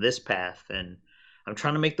going down this path, and I'm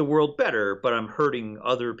trying to make the world better, but I'm hurting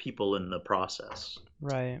other people in the process.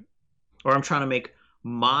 Right. Or I'm trying to make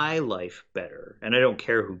my life better, and I don't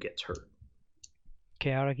care who gets hurt.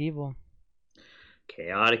 Chaotic evil.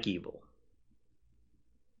 Chaotic evil,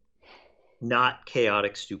 not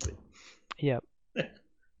chaotic stupid. Yep.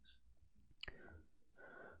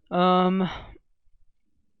 Um,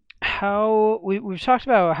 we've talked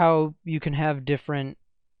about how you can have different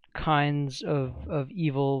kinds of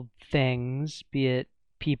evil things, be it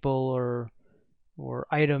people or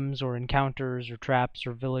items or encounters or traps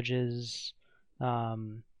or villages.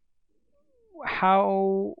 Um,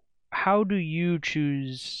 how how do you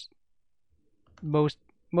choose most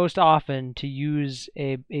most often to use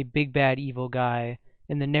a big bad evil guy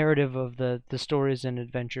in the narrative of the stories and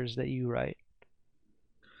adventures that you write?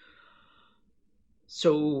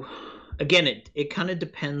 So again, it kind of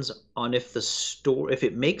depends on if the story, if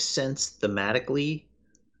it makes sense thematically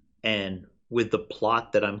and with the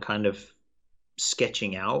plot that I'm kind of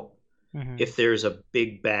sketching out, Hmm. if there's a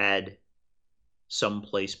big bad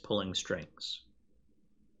someplace pulling strings.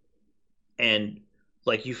 And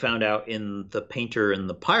like you found out in The Painter and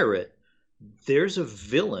the Pirate, there's a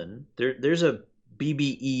villain, there's a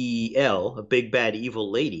BBEL, a big bad evil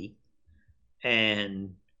lady,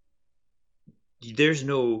 and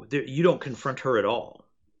you don't confront her at all,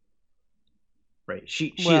 right?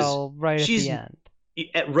 Well, right at the She's end.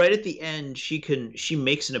 right at the end. She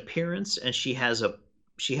makes an appearance, and she has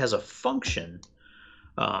a function,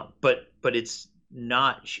 but it's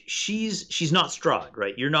not she's not Strahd,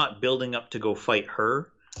 right? You're not building up to go fight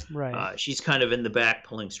her. Right. She's kind of in the back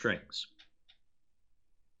pulling strings,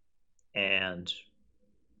 and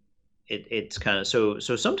it's kind of so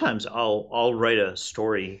sometimes I'll write a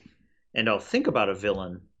story and I'll think about a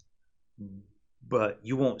villain, but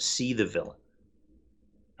you won't see the villain,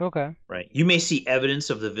 Okay. right? You may see evidence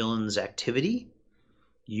of the villain's activity.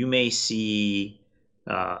 You may see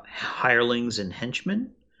hirelings and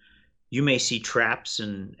henchmen. You may see traps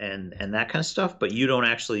and that kind of stuff, but you don't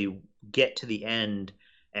actually get to the end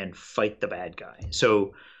and fight the bad guy.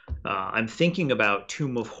 So I'm thinking about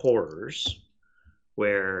Tomb of Horrors,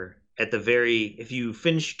 where if you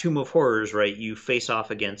finish Tomb of Horrors, right, you face off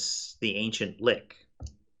against the ancient Lick,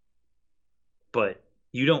 but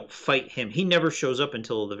you don't fight him. He never shows up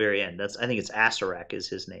until the very end. I think it's Asarak is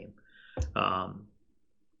his name. Um,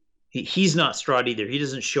 he's not Strahd either. He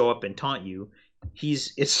doesn't show up and taunt you.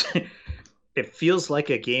 It's it feels like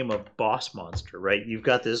a game of boss monster, right? You've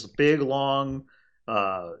got this big long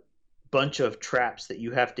uh, bunch of traps that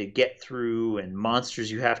you have to get through, and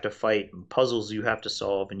monsters you have to fight, and puzzles you have to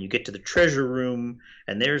solve, and you get to the treasure room,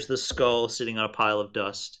 and there's the skull sitting on a pile of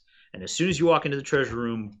dust. And as soon as you walk into the treasure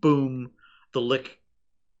room, boom, the Lick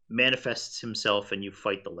manifests himself, and you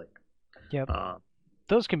fight the Lick. Yep. Uh,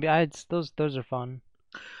 Those can be those are fun.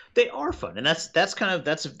 they are fun, and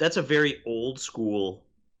that's a very old school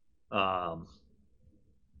um,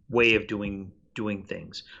 way of doing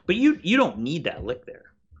things. But you don't need that Lick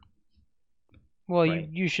there, Well, you right?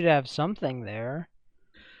 you should have something there.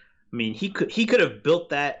 I mean, he could have built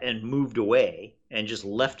that and moved away and just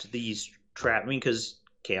left these traps. I mean, because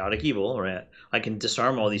chaotic evil, right? I can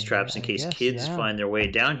disarm all these traps in I case guess, kids yeah. find their way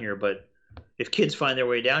down here. But if kids find their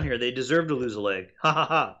way down here, they deserve to lose a leg. Ha ha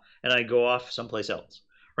ha! And I go off someplace else,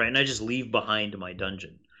 right? And I just leave behind my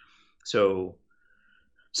dungeon. So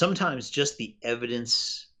sometimes just the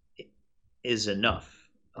evidence is enough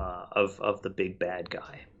of the big bad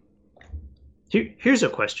guy. Here's a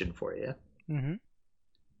question for you. Hmm.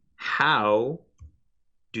 How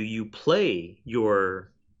do you play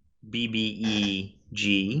your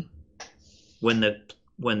BBEG when the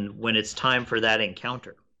when it's time for that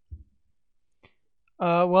encounter?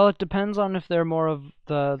 Well, it depends on if they're more of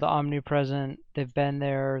the omnipresent. They've been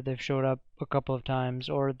there, they've showed up a couple of times,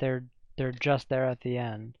 or they're just there at the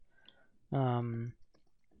end. Um,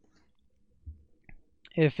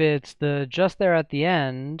 if it's the just there at the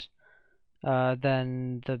end,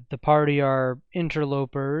 then the party are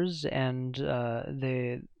interlopers, and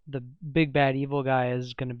the big bad evil guy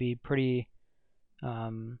is going to be pretty.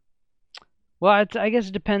 Um, well, I guess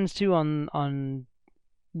it depends too on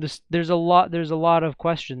this. There's a lot of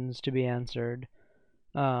questions to be answered.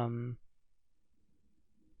 Um,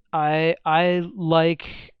 I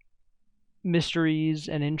like mysteries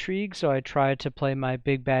and intrigue, so I try to play my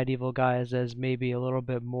big bad evil guys as maybe a little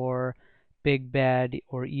bit more big bad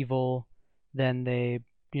or evil than they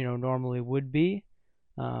normally would be,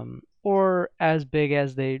 or as big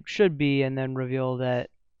as they should be, and then reveal that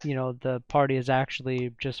the party is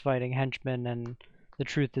actually just fighting henchmen and the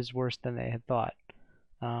truth is worse than they had thought.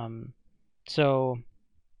 So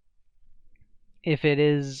if it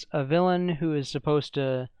is a villain who is supposed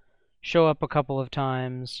to show up a couple of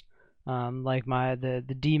times, like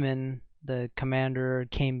the demon, the commander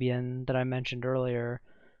Cambion that I mentioned earlier.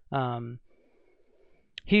 Um,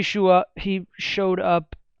 he showed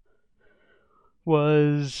up,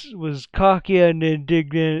 was cocky and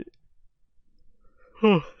indignant.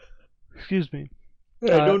 Excuse me.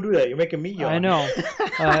 Yeah, Uh, don't do that. You're making me I yawn. know.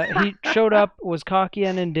 He showed up, was cocky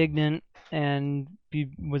and indignant, and he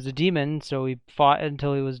was a demon, so he fought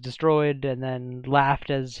until he was destroyed, and then laughed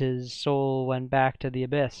as his soul went back to the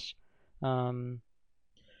abyss. Um,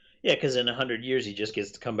 Yeah, because in 100 years he just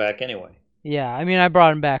gets to come back anyway. yeah, I mean, I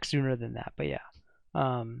brought him back sooner than that, but yeah.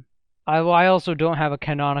 Um, I also don't have a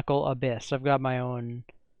canonical abyss. I've got my own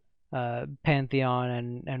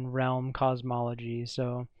pantheon and realm cosmology.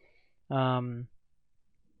 So, um,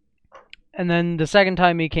 and then the second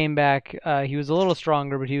time he came back, he was a little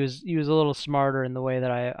stronger, but he was a little smarter in the way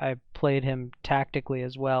that I played him tactically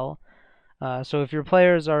as well. So if your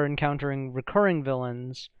players are encountering recurring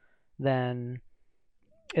villains, then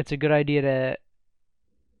it's a good idea to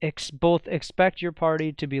both expect your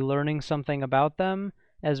party to be learning something about them,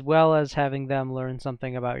 as well as having them learn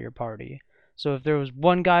something about your party. So if there was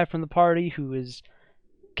one guy from the party who is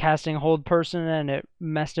casting hold person and it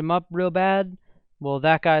messed him up real bad, well,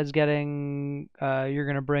 that guy's getting. You're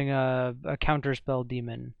gonna bring a counterspell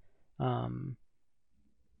demon, um,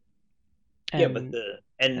 Yeah, but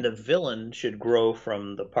and the villain should grow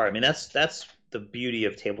from the part. I mean, that's the beauty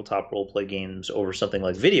of tabletop role play games over something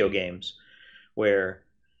like video games, where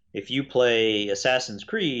if you play Assassin's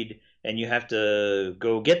Creed and you have to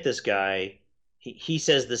go get this guy, he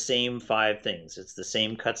says the same five things. It's the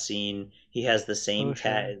same cutscene. He has the oh same sure,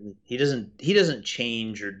 tag. He doesn't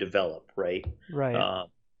change or develop, right? right, Uh,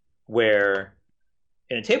 where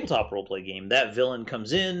in a tabletop role play game, that villain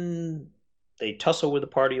comes in, they tussle with the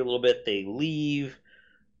party a little bit, they leave,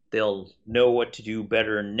 they'll know what to do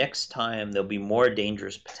better next time, they'll be more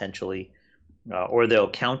dangerous potentially, or they'll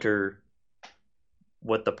counter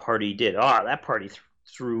what the party did. That party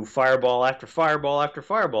threw fireball after fireball after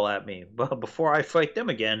fireball at me. But before I fight them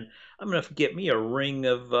again, I'm gonna get me a ring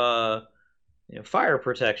of fire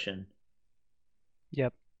protection.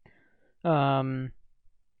 yep. Um,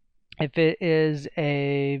 if it is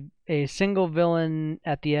a single villain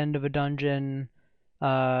at the end of a dungeon,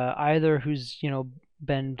 either who's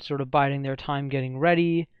been sort of biding their time getting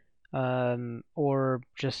ready, or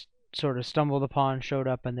just sort of stumbled upon, showed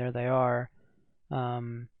up, and there they are.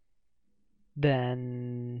 Um,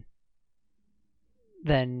 then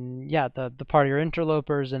yeah, the party are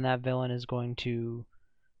interlopers, and that villain is going to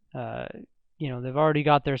uh, they've already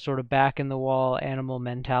got their sort of back in the wall animal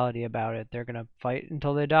mentality about it. They're gonna fight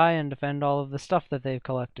until they die and defend all of the stuff that they've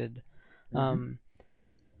collected. Mm-hmm. Um,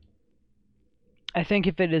 I think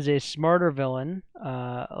if it is a smarter villain,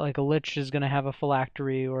 like a lich is gonna have a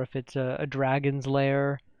phylactery, or if it's a dragon's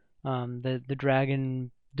lair, the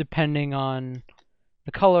dragon, depending on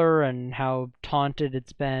the color and how taunted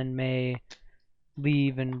it's been, may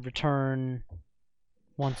leave and return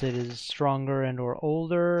once it is stronger and or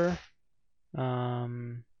older.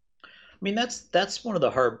 Um, I mean, that's one of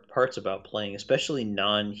the hard parts about playing, especially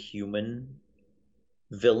non-human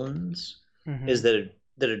villains, is mhm.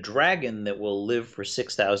 that a dragon that will live for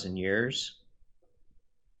 6,000 years.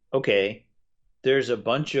 Okay, there's a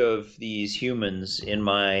bunch of these humans in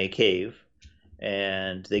my cave,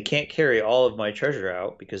 and they can't carry all of my treasure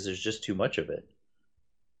out because there's just too much of it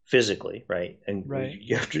physically, right? And Right.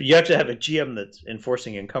 you have to have a GM that's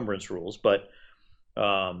enforcing encumbrance rules, but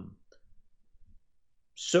um,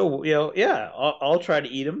 so yeah, I'll try to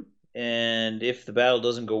eat them, and if the battle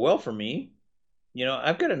doesn't go well for me,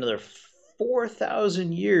 I've got another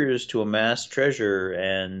 4,000 years to amass treasure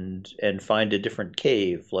and find a different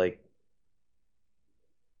cave. Like,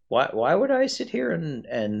 why would I sit here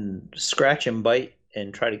and scratch and bite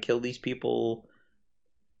and try to kill these people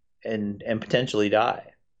and potentially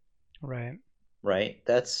die? Right. Right?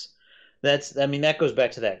 That's I mean that goes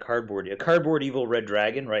back to that cardboard. A cardboard evil red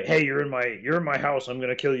dragon, right? Hey, you're in my house. I'm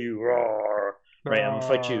gonna kill you. Roar. Right? I'm gonna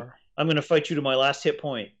fight you. Brrr. I'm gonna fight you to my last hit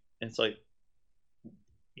point. And it's like,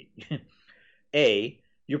 A,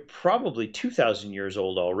 you're probably 2,000 years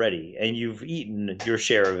old already, and you've eaten your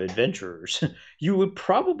share of adventurers. You would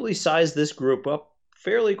probably size this group up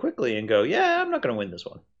fairly quickly and go, yeah, I'm not going to win this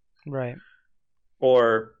one. Right.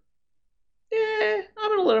 Or, I'm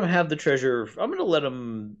going to let them have the treasure. I'm going to let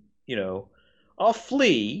them, I'll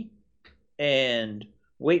flee and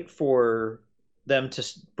wait for them to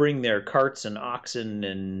bring their carts and oxen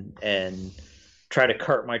and try to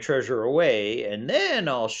cart my treasure away, and then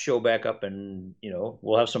I'll show back up and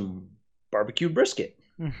we'll have some barbecued brisket.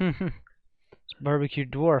 It's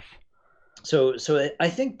barbecued dwarf. So I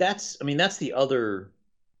think that's the other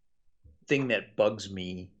thing that bugs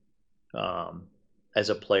me as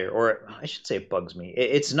a player, or I should say bugs me.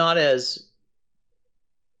 It's not as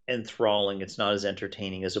enthralling, it's not as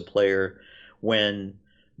entertaining as a player when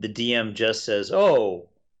the DM just says, "Oh,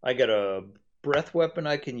 I got a breath weapon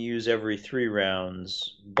I can use every 3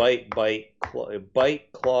 rounds. Bite,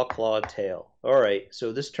 claw, tail. All right,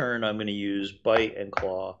 so this turn I'm going to use bite and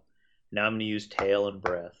claw. Now I'm going to use tail and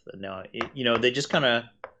breath. And now, they just kind of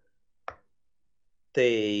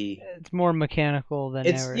It's more mechanical than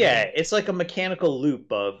yeah, narrative. it's like a mechanical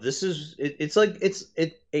loop of this is it's like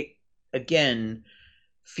it again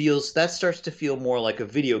feels that starts to feel more like a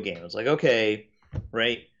video game. It's like, okay,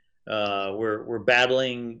 right? We're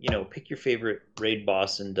battling, pick your favorite raid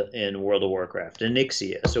boss in World of Warcraft,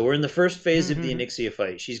 Onyxia. So we're in the first phase of the Onyxia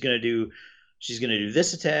fight. She's gonna do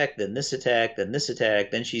this attack, then this attack, then this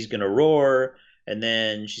attack, then she's gonna roar, and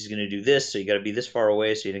then she's gonna do this. So you got to be this far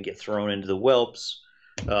away so you don't get thrown into the whelps.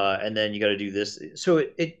 And then you got to do this. So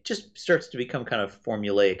it just starts to become kind of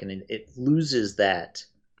formulaic, and it loses that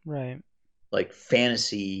Right. like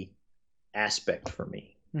fantasy aspect for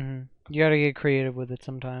me. You gotta get creative with it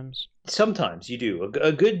sometimes. Sometimes you do.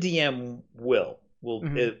 A good DM will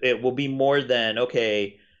it will be more than,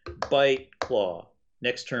 okay, bite, claw.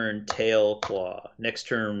 Next turn, tail, claw. Next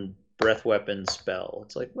turn, breath weapon, spell.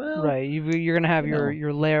 It's like, well, Right. You're gonna have you your know,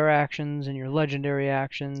 your lair actions and your legendary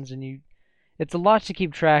actions, and it's a lot to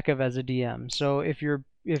keep track of as a DM. So if you're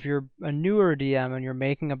a newer DM and you're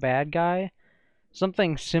making a bad guy,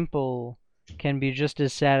 something simple can be just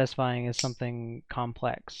as satisfying as something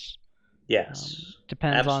complex. yes,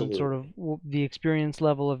 Depends on sort absolutely. of the experience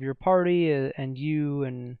level of your party and you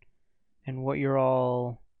and what you're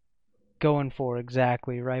all going for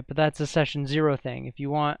exactly, right? But that's a session zero thing. If you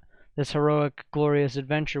want this heroic, glorious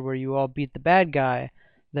adventure where you all beat the bad guy,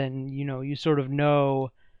 then you sort of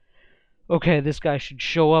know, okay, this guy should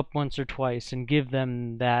show up once or twice and give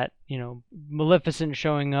them that, Maleficent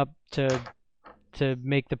showing up to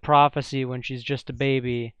make the prophecy when she's just a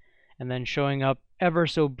baby, and then showing up ever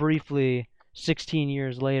so briefly 16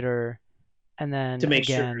 years later, and To then make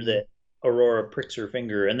sure again. that Aurora pricks her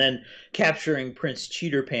finger, and then capturing Prince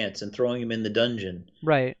Cheater Pants and throwing him in the dungeon.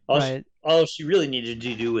 Right, right. All she really needed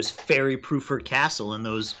to do was fairy proof her castle, and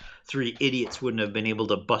those three idiots wouldn't have been able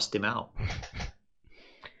to bust him out.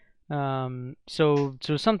 So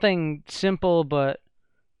something simple but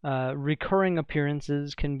recurring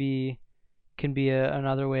appearances can be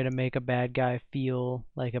another way to make a bad guy feel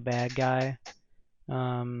like a bad guy.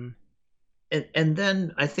 Um, And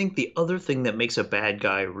then I think the other thing that makes a bad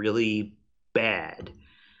guy really bad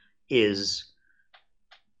is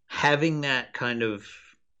having that kind of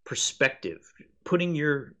perspective, putting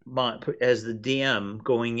your mind as the DM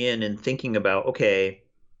going in and thinking about, okay,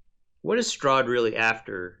 what is Strahd really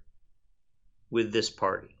after with this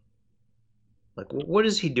party? Like, what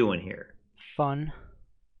is he doing here? Fun.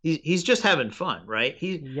 He's just having fun, right?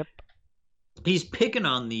 Yep. He's picking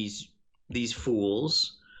on these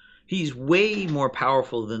fools. He's way more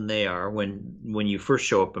powerful than they are when you first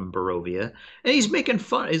show up in Barovia, and he's making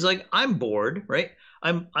fun. He's like, I'm bored, right?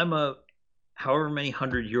 I'm a however many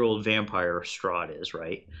 100-year-old vampire Strahd is,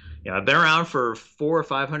 right? I've been around for 400 or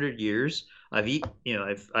 500 years.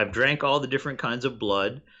 I've drank all the different kinds of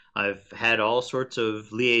blood. I've had all sorts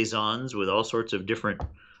of liaisons with all sorts of different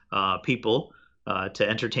people to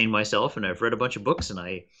entertain myself, and I've read a bunch of books, and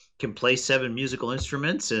I can play 7 musical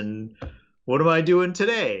instruments, and What am I doing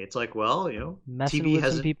today? It's like, well, Messing TV with some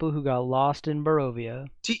hasn't people who got lost in Barovia.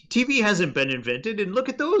 TV hasn't been invented, and look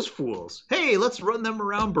at those fools. Hey, let's run them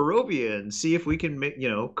around Barovia and see if we can make,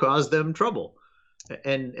 cause them trouble.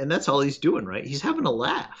 And that's all he's doing, right? He's having a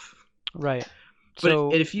laugh. Right. But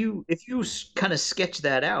So, if you kind of sketch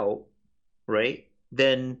that out, right,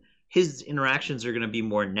 then his interactions are going to be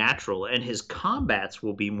more natural, and his combats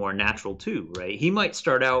will be more natural too, right? He might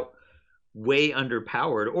start out way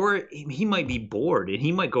underpowered, or he might be bored, and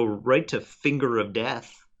he might go right to Finger of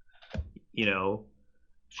Death, you know,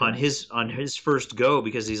 on sure. his first go,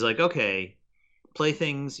 because he's like, okay,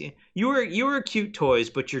 playthings, you were cute toys,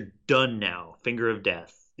 but you're done now. Finger of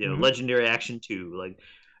Death, Hmm. legendary action 2, like,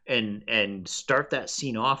 and start that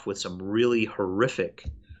scene off with some really horrific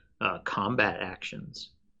combat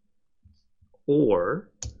actions. Or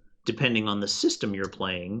depending on the system you're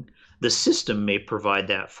playing, the system may provide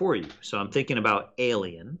that for you. So I'm thinking about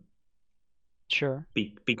Alien, Sure.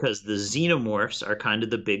 because the xenomorphs are kind of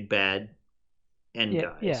the big bad end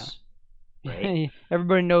Yeah, yeah. guys, right?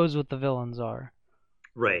 Everybody knows what the villains are.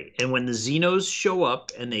 Right. And when the Xenos show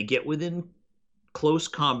up and they get within close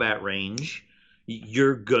combat range,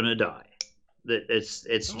 you're gonna die. That it's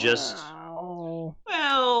just, Wow.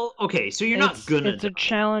 well, okay, so you're not gonna It's a die.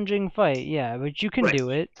 challenging fight, yeah, but you can Right. do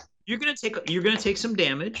it. You're gonna take some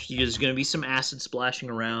damage. There's gonna be some acid splashing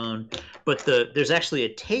around, but there's actually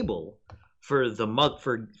a table for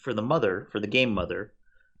the game mother.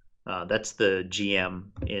 That's the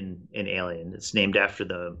GM in Alien. It's named after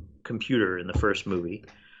the computer in the first movie.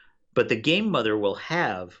 But the game mother will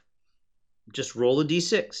have, just roll a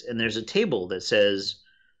d6, and there's a table that says,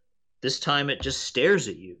 this time it just stares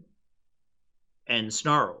at you and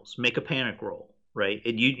snarls. Make a panic roll, right?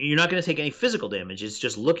 And you're not going to take any physical damage. It's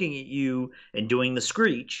just looking at you and doing the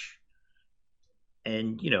screech,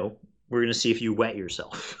 and we're going to see if you wet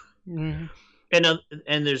yourself. Hmm.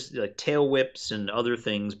 and there's like tail whips and other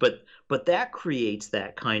things, but that creates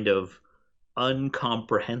that kind of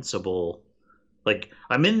uncomprehensible, like,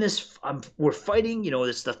 we're fighting,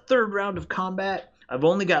 it's the third round of combat. I've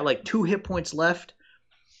only got like 2 hit points left,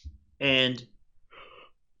 and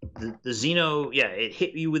the Xeno, yeah, it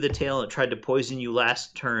hit you with a tail. It tried to poison you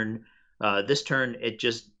last turn. This turn, it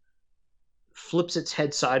just flips its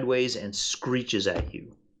head sideways and screeches at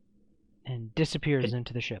you. And disappears It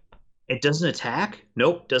into the ship. it doesn't attack.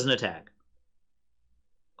 Nope, doesn't attack.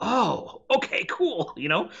 Oh, okay, cool.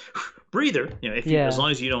 Breather. If you, as Yeah.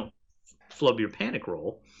 long as you don't flub your panic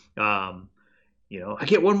roll, um, I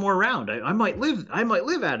get one more round. I might live. I might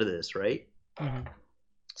live out of this, right? Hmm.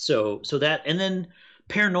 So that, and then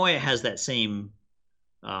Paranoia has that same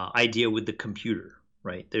idea with the computer,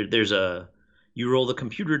 right? There's a, you roll the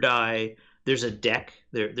computer die. There's a deck.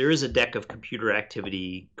 There is a deck of computer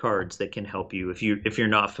activity cards that can help you if you're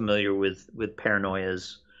not familiar with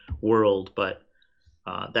Paranoia's world. But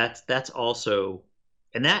that's also,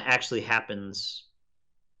 and that actually happens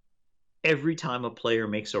every time a player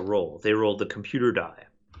makes a roll. They roll the computer die,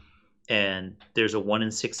 and there's a 1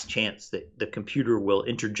 in 6 chance that the computer will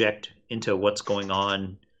interject into what's going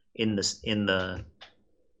on in the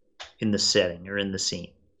setting or in the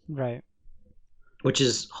scene, Right. which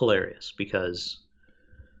is hilarious because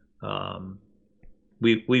um,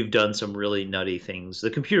 we've done some really nutty things.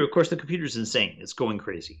 The computer, of course, the computer's insane. It's going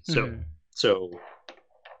crazy. So Hmm. so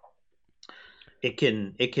it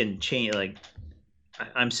can change. Like,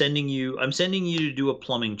 I'm sending you to do a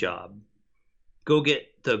plumbing job. Go get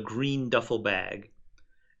the green duffel bag,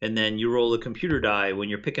 and then you roll a computer die when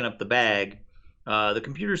you're picking up the bag. The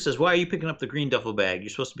computer says, "Why are you picking up the green duffel bag? You're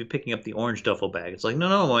supposed to be picking up the orange duffel bag." It's like, "No,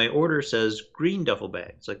 no, my order says green duffel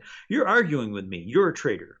bag." It's like, "You're arguing with me. You're a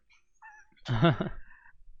traitor."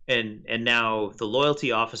 And now the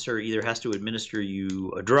loyalty officer either has to administer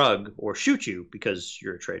you a drug or shoot you because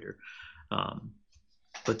you're a traitor. Um,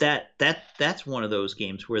 but that's one of those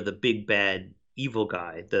games where the big bad evil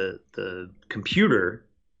guy, the computer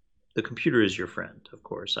is your friend, of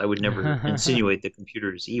course. I would never insinuate the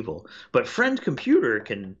computer is evil, but friend computer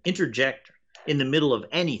can interject in the middle of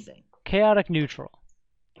anything. Chaotic neutral.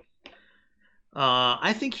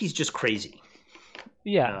 I think he's just crazy.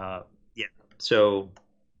 Yeah. Uh, yeah. So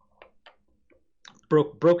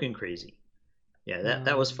broken crazy. Yeah,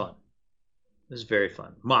 that was Um, fun. It was very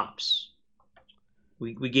fun. Mops.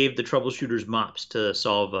 We gave the troubleshooters mops to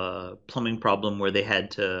solve a plumbing problem where they had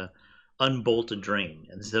to unbolt a drain,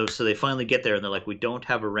 and so they finally get there and they're like, "We don't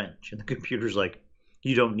have a wrench," and the computer's like,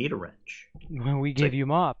 "You don't need a wrench." we It's gave like, you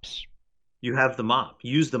mops. you have the mop.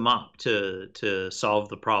 Use the mop to solve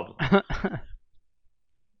the problem.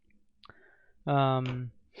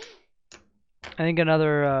 um, I think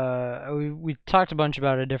another we talked a bunch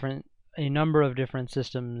about a different a number of different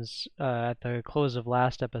systems at the close of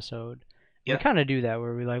last episode. We Yeah. kind of do that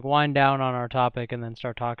where we like wind down on our topic and then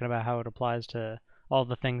start talking about how it applies to all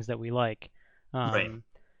the things that we like. Right. Um,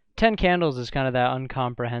 Ten Candles is kind of that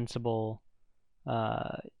incomprehensible.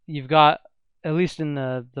 You've got, at least in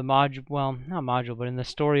the module, well, not module, but in the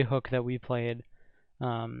story hook that we played,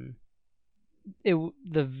 um, it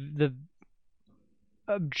the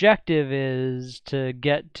objective is to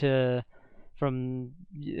get to from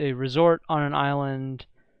a resort on an island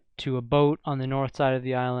to a boat on the north side of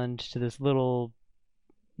the island to this little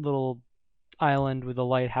island with a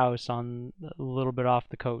lighthouse on a little bit off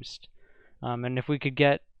the coast. And if we could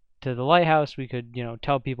get to the lighthouse, we could,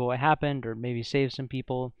 tell people what happened or maybe save some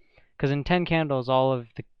people. Because in Ten Candles, all of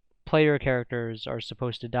the player characters are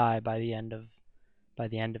supposed to die by the end of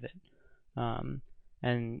it. Um,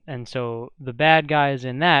 and so the bad guys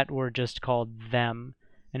in that were just called them,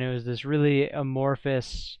 and it was this really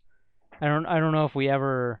amorphous. I don't know if we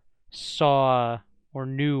ever saw or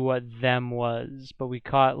knew what them was, but we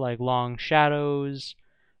caught like long shadows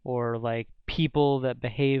or like people that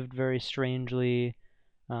behaved very strangely.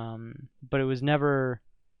 But it was never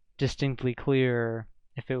distinctly clear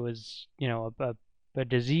if it was, a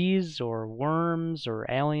disease or worms or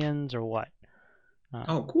aliens or what. Oh,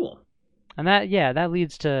 Um, cool. and that, yeah, that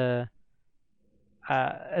leads to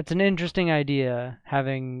it's an interesting idea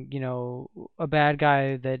having, a bad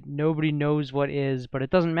guy that nobody knows what is, but it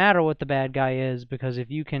doesn't matter what the bad guy is because if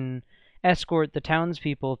you can escort the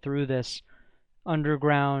townspeople through this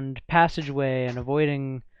underground passageway and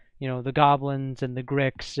avoiding, the goblins and the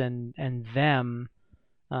Gricks and them,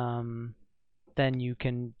 um, then you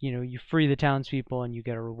can, you free the townspeople and you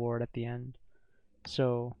get a reward at the end.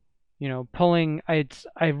 So, pulling, I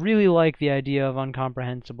really like the idea of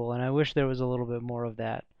incomprehensible, and I wish there was a little bit more of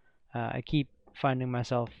that. I keep finding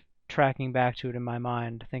myself tracking back to it in my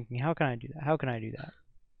mind, thinking, how can I do that? How can I do that?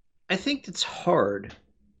 I think it's hard.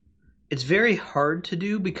 It's very hard to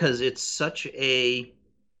do because it's such a,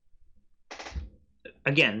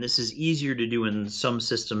 again, this is easier to do in some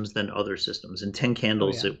systems than other systems. In Ten Oh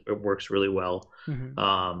Candles, yeah. it works really well.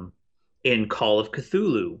 Hmm. In Call of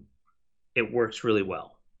Cthulhu, it works really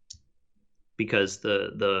well because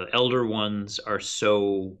the elder ones are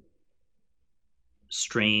so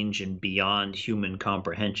strange and beyond human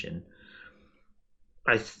comprehension.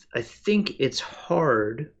 I think it's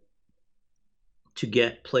hard to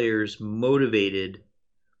get players motivated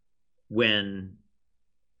when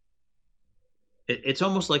it's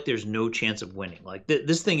almost like there's no chance of winning. Like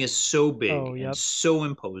this thing is so Oh big and yep. so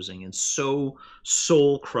imposing and so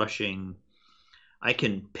soul crushing. I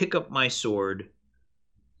can pick up my sword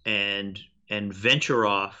and venture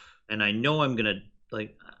off, and I know I'm gonna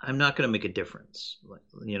like I'm not gonna make a difference. Like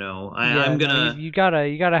Yeah. I'm No, gonna you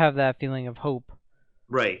gotta have that feeling of hope.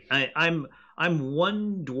 right. I'm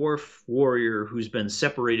one dwarf warrior who's been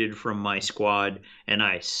separated from my squad, and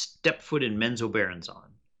I step foot in Menzoberranzan.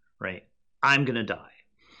 Right. I'm gonna die.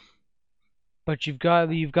 But you've got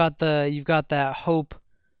that hope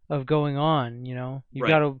of going on. You've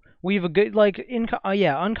got Right. to weave a good like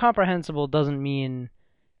yeah, incomprehensible doesn't mean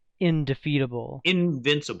indefeatable.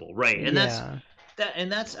 Invincible. Right. And Yeah,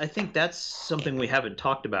 that's I think that's something we haven't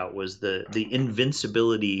talked about was the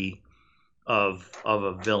invincibility of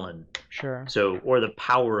a villain. sure. So, or the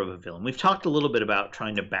power of a villain. We've talked a little bit about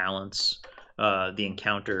trying to balance the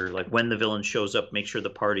encounter, like when the villain shows up, make sure the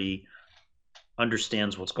party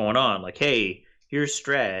understands what's going on. Like, hey, here's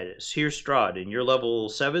Strahd, and you're level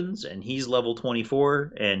sevens, and he's level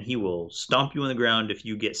 24, and he will stomp you in the ground if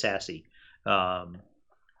you get sassy. Um,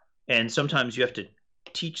 and sometimes you have to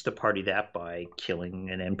teach the party that by killing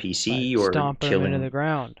an By NPC or stomping them into the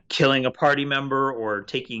ground. killing a party member or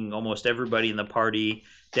taking almost everybody in the party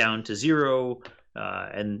down to zero.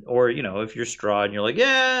 And or if you're Straw and you're like,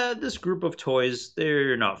 yeah, this group of toys,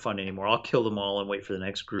 they're not fun anymore. I'll kill them all and wait for the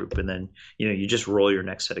next group, and then you just roll your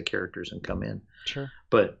next set of characters and come in. Sure.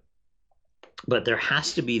 But there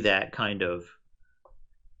has to be that kind of,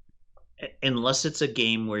 unless it's a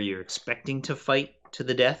game where you're expecting to fight to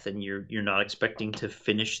the death and you're not expecting to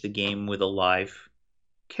finish the game with a live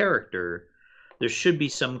character, there should be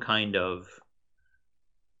some kind of,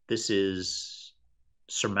 this is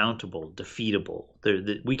surmountable, defeatable.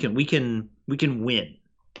 We can win,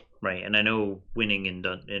 right? And I know winning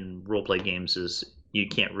in role play games is you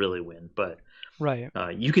can't really win, but Right.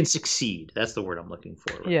 you can succeed. That's the word I'm looking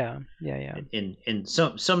for. Right? Yeah. Yeah. Yeah. In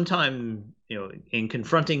sometime in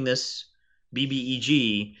confronting this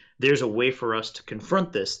BBEG, there's a way for us to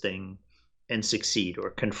confront this thing and succeed, or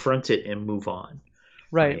confront it and move on.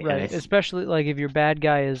 Right. Right. And Right. Especially like if your bad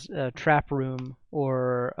guy is a trap room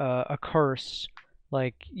or a curse,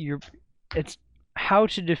 like it's how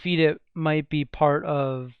to defeat it might be part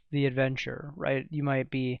of the adventure, right? You might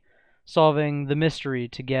be solving the mystery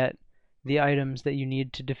to get the items that you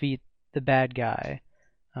need to defeat the bad guy.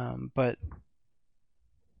 But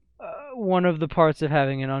one of the parts of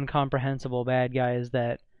having an incomprehensible bad guy is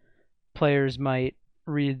that players might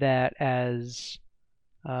read that as,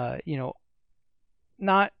 you know,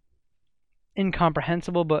 not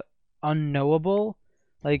incomprehensible but unknowable.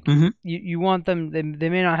 Like Mm-hmm. you want them, they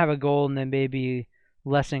may not have a goal and they may be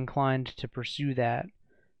less inclined to pursue that.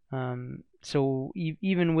 So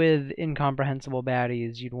even with incomprehensible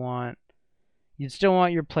baddies, you'd still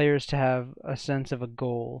want your players to have a sense of a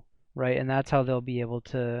goal, right? And that's how they'll be able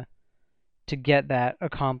to get that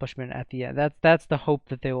accomplishment at the end. That's the hope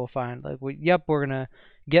that they will find. Like, yep, we're gonna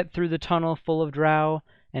get through the tunnel full of drow,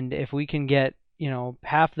 and if we can get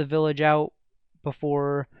half the village out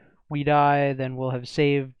before we die, then we'll have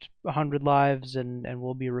saved 100 lives, and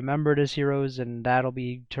we'll be remembered as heroes, and that'll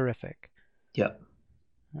be terrific. Yeah.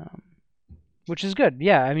 Um, which is good.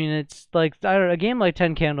 Yeah, I mean, it's like a game like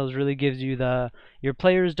Ten Candles really gives you your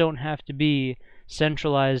players don't have to be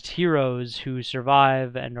centralized heroes who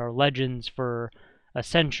survive and are legends for a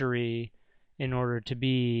century in order to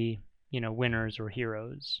be, winners or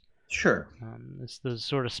heroes. Sure. Those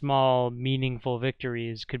sort of small, meaningful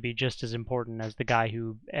victories could be just as important as the guy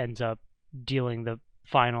who ends up dealing the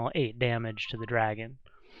final 8 damage to the dragon.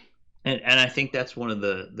 And I think that's one of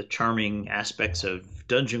the charming aspects of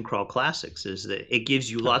Dungeon Crawl Classics is that it gives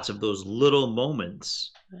you lots of those little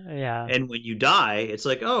moments. Yeah. And when you die, it's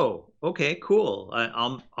like, oh, okay, cool.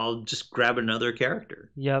 I'll just grab another character.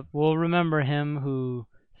 Yep, we'll remember him who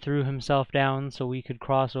threw himself down so we could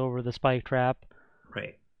cross over the spike trap.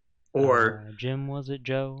 Right. Or Jim, was it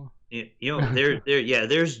Joe?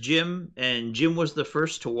 there's Jim, and Jim was the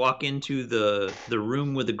first to walk into the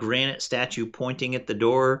room with the granite statue pointing at the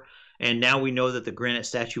door, and now we know that the granite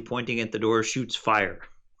statue pointing at the door shoots fire.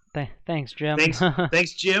 Thanks, Jim.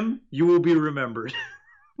 Thanks, Jim. You will be remembered.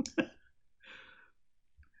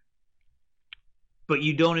 But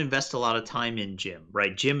you don't invest a lot of time in Jim,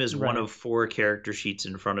 right? Jim is one of 4 character sheets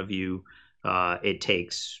in front of you. It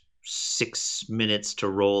takes 6 minutes to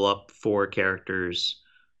roll up 4 characters,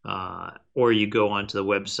 or you go onto the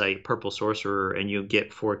website Purple Sorcerer and you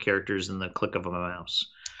get 4 characters in the click of a mouse.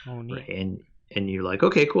 Oh, neat. Right? And you're like,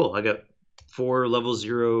 okay, cool. I got 4 level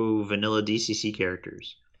 0 vanilla DCC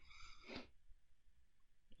characters.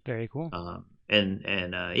 Very cool. That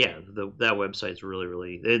website's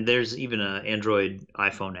really. There's even an Android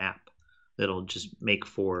iPhone app that'll just make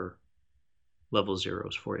 4 level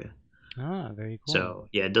 0s for you. Very cool. So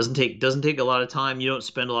yeah, it doesn't take a lot of time. You don't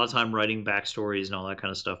spend a lot of time writing backstories and all that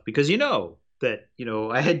kind of stuff because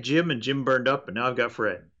I had Jim and Jim burned up, and now I've got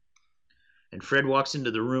Fred. And Fred walks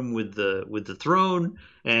into the room with the throne,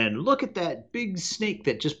 and look at that big snake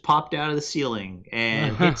that just popped out of the ceiling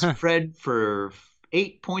and hits Fred for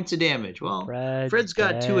 8 points of damage. Well, Fred's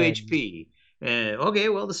got dead. 2 HP. Okay,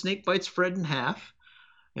 well, the snake bites Fred in half.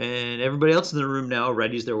 And everybody else in the room now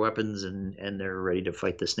readies their weapons and they're ready to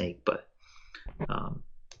fight the snake. But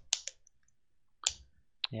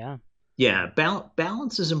yeah,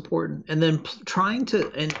 balance is important. And then trying to,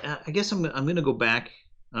 and I guess I'm going to go back.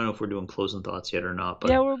 I don't know if we're doing closing thoughts yet or not.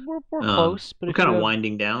 But yeah, we're close. But we're kind of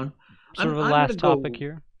winding down. Sort of a last topic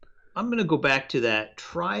here. I'm going to go back to that.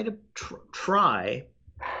 Try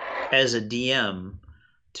as a DM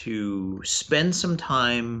to spend some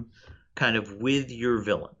time kind of with your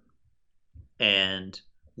villain and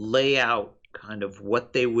lay out kind of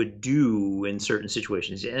what they would do in certain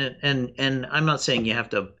situations. And I'm not saying you have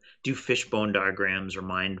to do fishbone diagrams or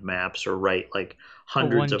mind maps or write like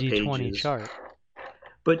hundreds of pages. Chart.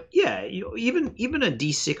 But yeah, even a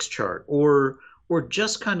D6 chart or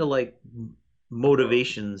just kind of like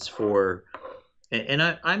motivations for, and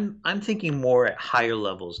I'm thinking more at higher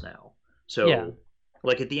levels now. So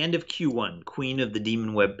like at the end of Q1, Queen of the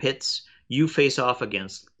Demon Web Pits, you face off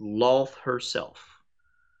against Lolth herself.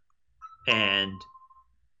 And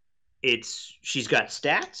she's got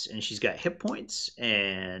stats and she's got hit points,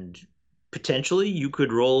 and potentially you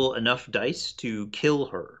could roll enough dice to kill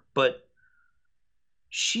her. But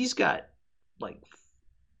she's got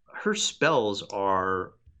her spells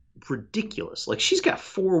are ridiculous. Like she's got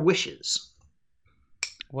 4 wishes.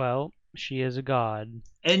 Well, she is a god.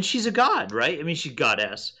 And she's a god, right? I mean, she's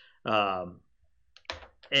goddess.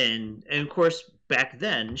 And of course, back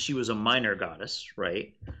then, she was a minor goddess,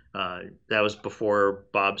 right? That was before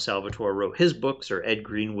Bob Salvatore wrote his books or Ed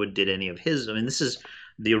Greenwood did any of his. I mean, this is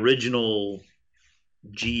the original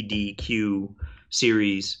GDQ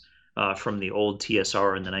series from the old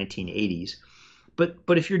TSR in the 1980s.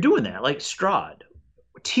 But if you're doing that, like Strahd,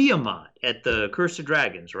 Tiamat at the Curse of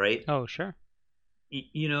Dragons, right? Oh, sure.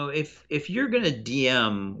 You know, if you're gonna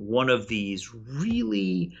DM one of these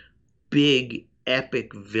really big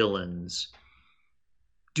epic villains,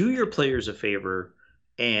 do your players a favor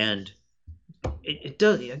and it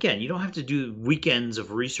does, again, you don't have to do weekends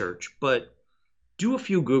of research, but do a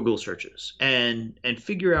few Google searches and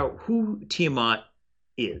figure out who Tiamat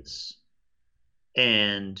is.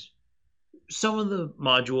 And some of the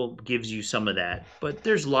module gives you some of that, but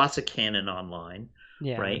there's lots of canon online,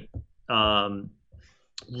 Yeah. right? Um,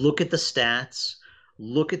 Look at the stats,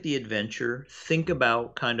 look at the adventure, think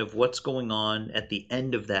about kind of what's going on at the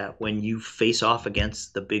end of that when you face off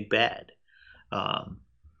against the big bad. Um,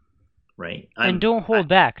 right? And don't hold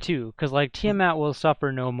back too, because like Tiamat will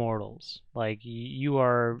suffer no mortals. Like you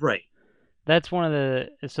are. Right. That's one of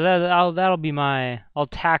the. So that'll be my. I'll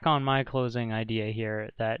tack on my closing idea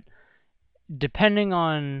here that depending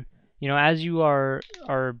on as you are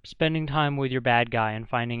spending time with your bad guy and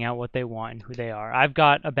finding out what they want and who they are. I've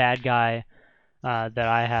got a bad guy that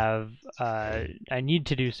I have I need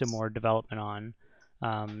to do some more development on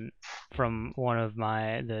from one of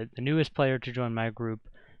the newest player to join my group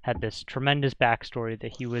had this tremendous backstory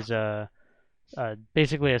that he was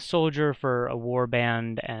basically a soldier for a war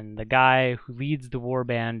band, and the guy who leads the war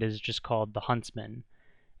band is just called the Huntsman,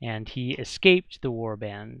 and he escaped the war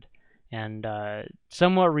band. And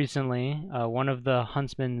somewhat recently, one of the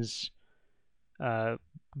Huntsman's uh,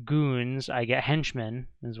 goons, I get henchmen,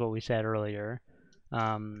 is what we said earlier,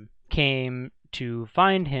 came to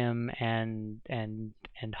find him and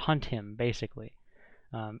hunt him basically.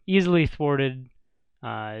 Easily thwarted.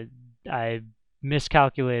 I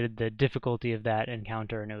miscalculated the difficulty of that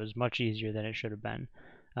encounter, and it was much easier than it should have been.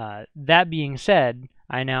 That being said,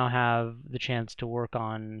 I now have the chance to work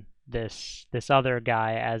on this other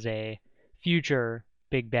guy as a future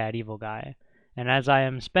big bad evil guy, and as I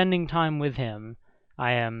am spending time with him,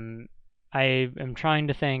 I am I am trying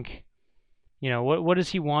to think, what does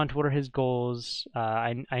he want? What are his goals?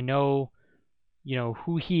 I know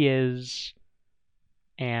who he is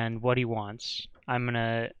and what he wants.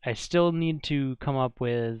 I still need to come up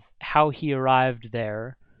with how he arrived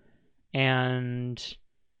there and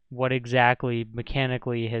what exactly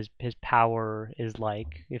mechanically his power is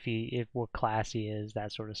like, if what class he is,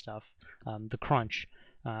 that sort of stuff. The crunch.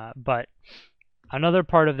 But another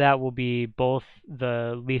part of that will be both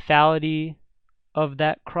the lethality of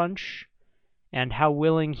that crunch and how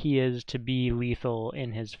willing he is to be lethal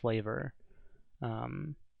in his flavor.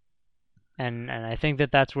 Um, and I think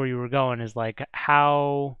that that's where you were going, is like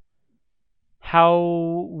how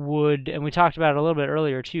would, and we talked about it a little bit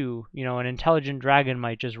earlier too, an intelligent dragon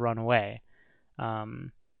might just run away.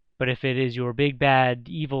 Um, but if it is your big bad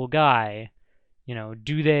evil guy,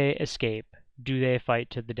 do they escape? Do they fight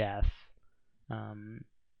to the death? Um,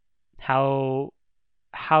 how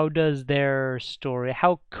does their story,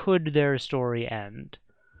 how could their story end?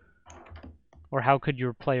 Or how could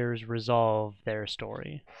your players resolve their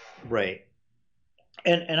story? Right.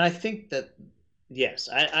 And I think that yes,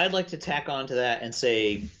 I'd like to tack on to that and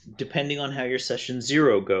say, depending on how your session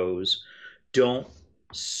zero goes, don't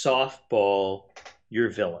softball your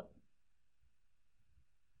villain.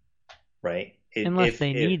 Right? Unless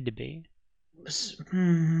they If need to be.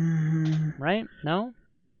 hmm, Right? No?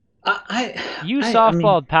 I You I mean,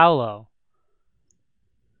 softballed Paolo.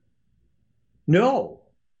 no,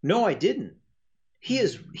 no, I didn't.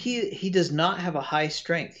 He does not have a high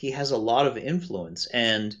strength. He has a lot of influence,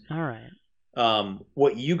 and All right.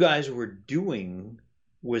 what you guys were doing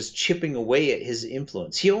was chipping away at his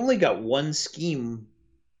influence. He only got one scheme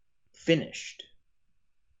finished,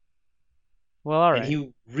 Well, all and right.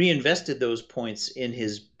 he reinvested those points in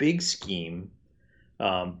his big scheme.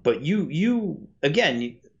 But you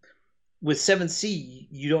again, with 7C,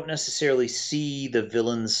 you don't necessarily see the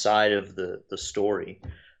villain's side of the story.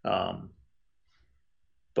 Um,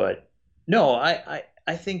 but no, I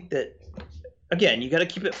think that again, you got to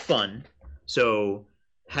keep it fun. So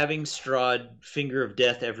having Strahd finger of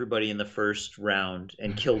death everybody in the first round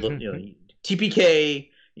and kill the TPK,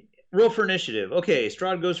 roll for initiative. Okay,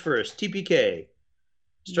 Strahd goes first. TPK.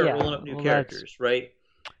 Start Yeah, rolling up new well, characters, right?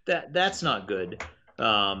 That's not good,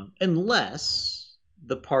 unless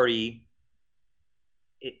the party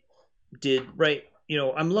it did right.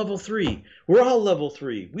 I'm level 3. We're all level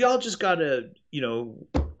 3. We all just gotta,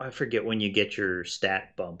 I forget when you get your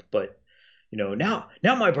stat bump, but now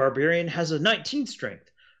my barbarian has a 19 strength.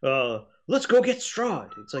 Let's go get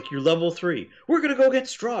Strahd. It's like you're level 3. We're gonna go get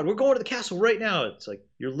Strahd. We're going to the castle right now. It's like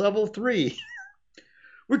you're level 3.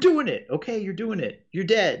 We're doing it. Okay, you're doing it. You're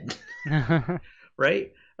dead. that's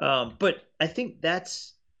Right? But I think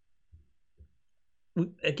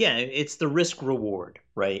again, it's the risk reward,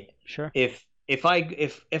 right? Sure. If I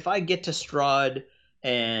get to Strahd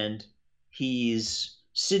and he's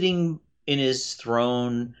sitting in his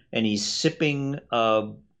throne and he's sipping a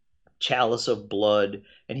chalice of blood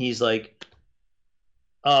and he's like,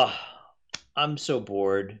 "Oh, I'm so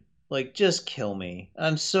bored. Like just kill me.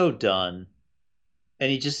 I'm so done."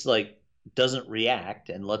 And he just like doesn't react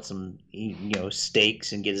and lets him eat,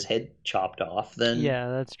 steaks and get his head chopped off, then Yeah,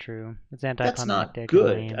 that's true. It's that's not anticlimactic and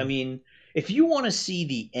good. I lame. mean, if you want to see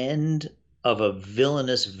the end of a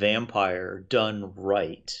villainous vampire done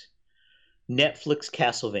right, Netflix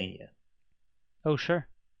Castlevania Oh, sure.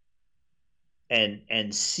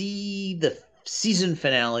 and see the season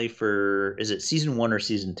finale for, is it season 1 or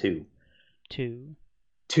season 2? 2.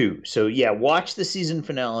 2. So yeah, watch the season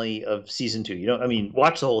finale of season 2. You don't I mean,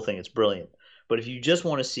 watch the whole thing. It's brilliant. But if you just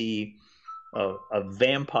want to see a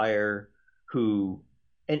vampire who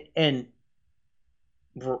and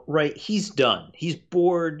right, he's done. He's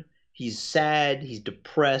bored. He's sad. He's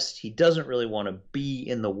depressed. He doesn't really want to be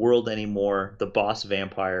in the world anymore. The boss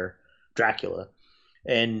vampire, Dracula,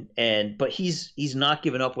 and but he's not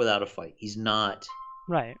given up without a fight. He's not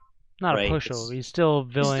Right. Not a right. pushover. He's still a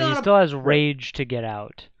He's villain. He not a still has right. rage to get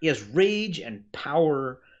out. He has rage and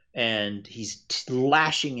power, and he's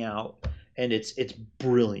lashing out, and it's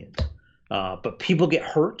brilliant. But people get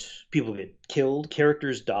hurt. People get killed.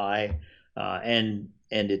 Characters die, and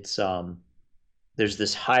it's there's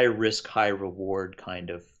this high risk, high reward kind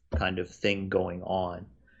of thing going on.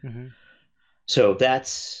 Hmm. So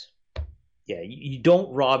that's yeah, you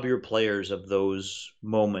don't rob your players of those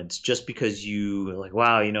moments just because you like,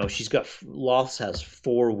 wow, she's got Loths has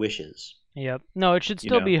 4 wishes. Yep. No, it should You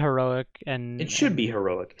still know, be heroic it and should be and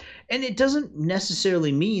heroic, and it doesn't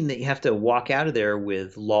necessarily mean that you have to walk out of there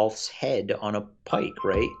with Loth's head on a pike,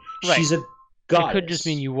 right? right. She's a It could just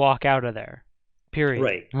mean goddess, you walk out of there. Period.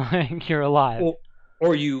 right? Like you're alive.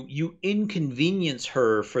 Or you inconvenience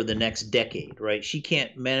her for the next decade, right? She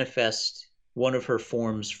can't manifest one of her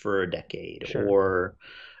forms for a decade, Sure. or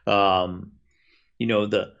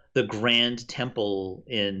the grand temple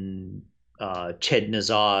in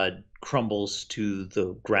Chednazad crumbles to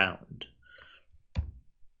the ground,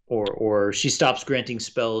 or she stops granting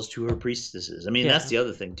spells to her priestesses. I mean, that's Yeah. the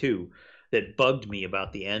other thing too that bugged me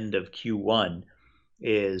about the end of Q1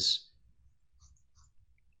 is,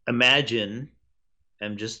 imagine,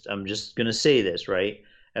 I'm just gonna say this, right?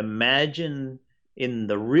 Imagine in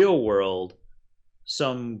the real world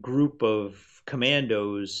some group of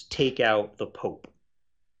commandos take out the Pope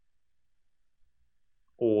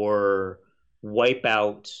or wipe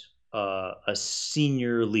out a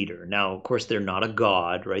senior leader. Now, of course, they're not a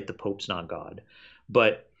god, right? The Pope's not God,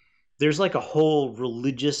 but there's like a whole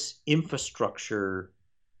religious infrastructure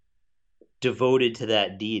devoted to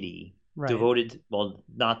that deity, Right. devoted, well,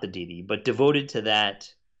 not the deity, but devoted to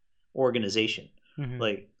that organization. Hmm.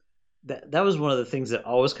 Like that was one of the things that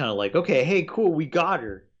always kind of like, okay, hey, cool, we got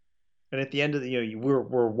her. And at the end of the, we're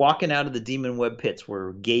walking out of the demon web pits.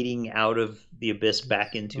 We're gating out of the abyss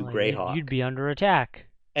back into Like you'd Greyhawk, be under attack.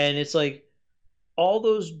 and it's like all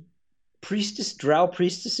those drow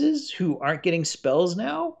priestesses who aren't getting spells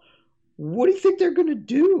now. What do you think they're gonna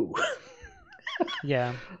do?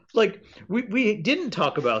 Yeah. Like we didn't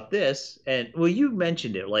talk about this, and well, you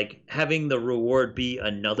mentioned it, like having the reward be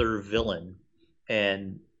another villain,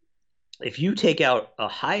 and if you take out a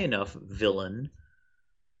high enough villain,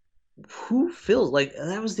 who feels like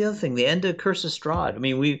that was the other thing. The end of Curse of Strahd. I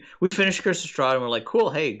mean, we finished Curse of Strahd and we're like, cool,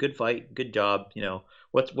 hey, good fight, good job.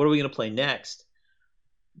 What are we gonna play next?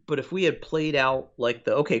 But if we had played out like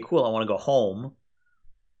the okay, cool, I want to go home.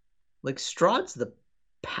 Like Strahd's the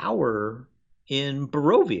power in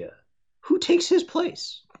Barovia. Who takes his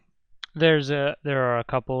place? There are a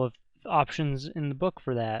couple of options in the book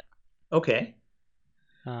for that. Okay.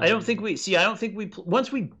 I don't think Um, we see. I don't think we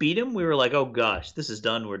once we beat him, we were like, "Oh gosh, this is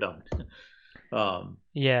done. We're done." Um,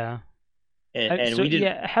 yeah. and So we didn't.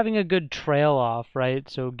 yeah, having a good trail off, right?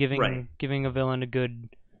 So Right. giving a villain a good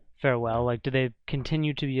farewell. Like, do they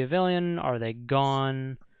continue to be a villain? Are they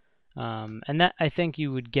gone? And that I think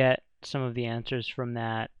you would get some of the answers from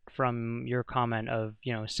that from your comment of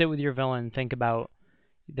sit with your villain, think about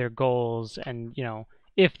their goals, and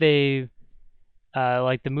if they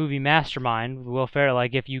like the movie Mastermind with Will Ferrell,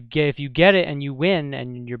 like if you get it and you win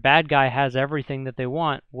and your bad guy has everything that they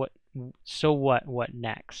want, what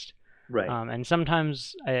next? Right. And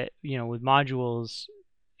sometimes with modules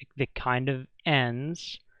it kind of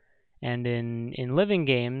ends, and in living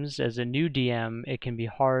games as a new DM it can be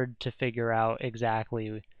hard to figure out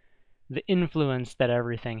exactly the influence that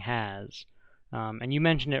everything has. And you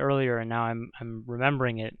mentioned it earlier, and now I'm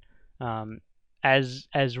remembering it. Um, as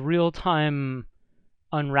real time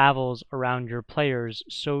unravels around your players,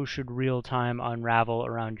 so should real time unravel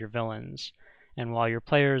around your villains. And while your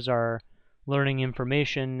players are learning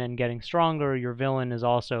information and getting stronger, your villain is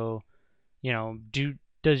also,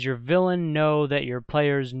 does your villain know that your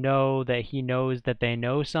players know that he knows that they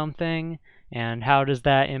know something? And how does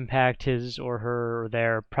that impact his or her or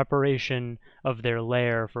their preparation of their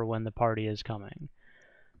lair for when the party is coming?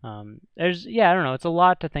 I don't know. It's a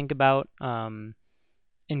lot to think about.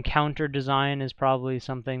 Encounter design is probably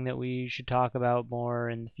something that we should talk about more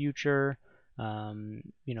in the future.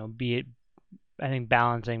 Be it, I think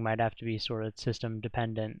balancing might have to be sort of system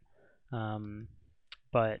dependent. Um,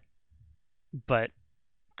 but but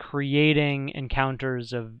creating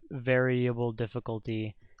encounters of variable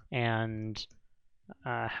difficulty and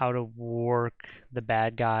how to work the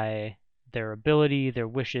bad guy, their ability, their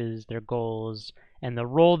wishes, their goals, and the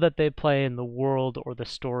role that they play in the world or the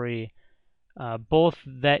story, both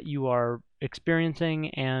that you are experiencing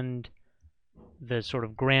and the sort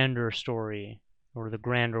of grander story or the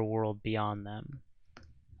grander world beyond them.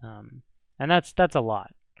 And that's a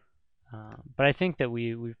lot. But I think that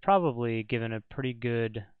we've probably given a pretty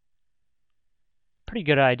good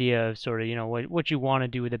idea of sort of what you want to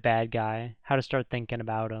do with a bad guy, how to start thinking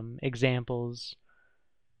about him, examples.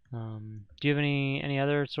 Do you have any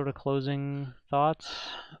other sort of closing thoughts?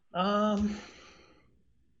 Um,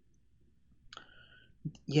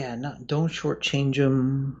 yeah, not don't shortchange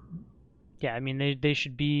them. Yeah, I mean they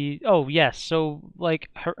should be. Oh yes, so like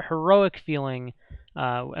heroic feeling,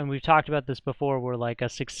 and we've talked about this before, where like a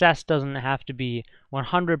success doesn't have to be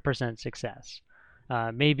 100% success.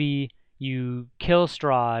 Maybe you kill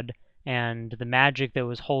Strahd, and the magic that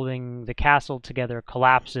was holding the castle together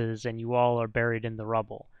collapses, and you all are buried in the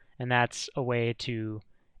rubble, and that's a way to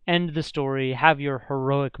end the story, have your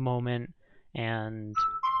heroic moment, and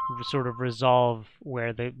sort of resolve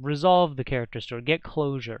the character story, get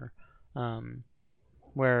closure, um,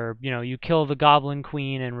 where you kill the Goblin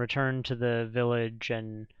Queen and return to the village,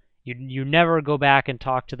 and you never go back and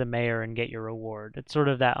talk to the mayor and get your reward. It's sort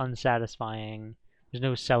of that unsatisfying. There's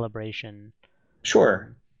no celebration.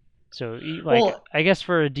 Sure. So like Well, I guess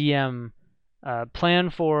for a DM, plan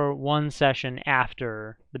for one session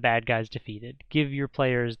after the bad guy's defeated. Give your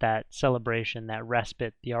players that celebration, that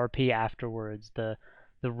respite, the RP afterwards, the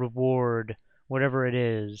reward, whatever it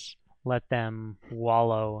is. Let them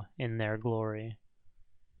wallow in their glory.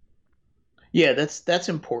 yeah, that's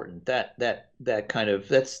important. That kind of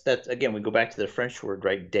that's again we go back to the French word,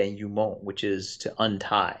 right? Denouement, which is to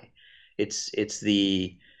untie. It's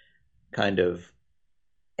the kind of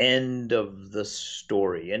end of the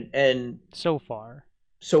story, and So far.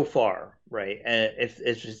 so far, right? And if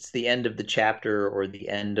it's the end of the chapter or the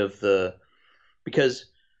end of the because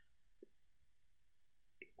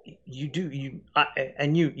you do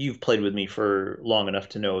and you've played with me for long enough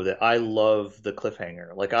to know that I love the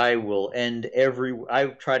cliffhanger. Like I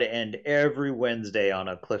try to end every Wednesday on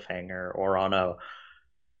a cliffhanger or on a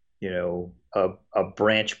a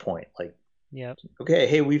branch point. Like, Yep. okay,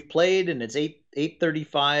 hey, we've played and it's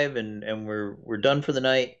 8:35 and we're done for the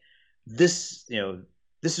night. This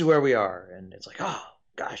this is where we are, and it's like, oh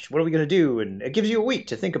gosh, what are we gonna do? And it gives you a week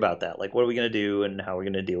to think about that. Like, what are we gonna do and how are we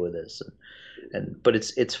gonna deal with this? And but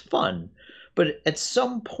it's fun. But at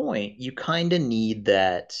some point, you kind of need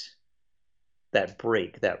that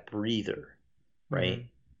break, that breather, Mm-hmm. right?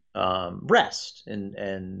 Rest,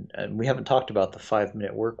 and we haven't talked about the 5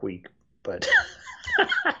 minute work week, but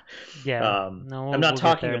Yeah. No, I'm we'll not get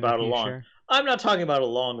talking there in the about a long. future. I'm not talking about a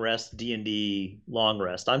long rest, D&D long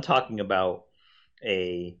rest. I'm talking about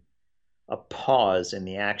a a pause in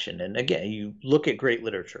the action. And again, you look at great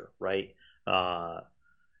literature, right? Uh,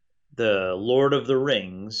 the Lord of the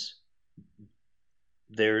Rings.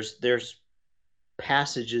 There's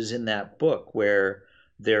passages in that book where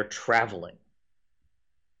they're traveling,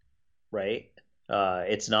 right?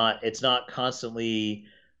 It's not constantly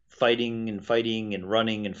fighting and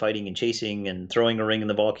running and fighting and chasing and throwing a ring in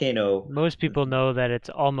the volcano. Most people know that it's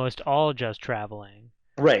almost all just traveling.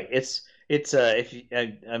 Right. It's if you,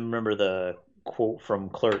 I remember the quote from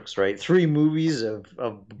Clerks, right? Three movies of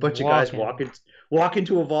a bunch of guys Walking. walk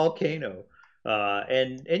into a volcano.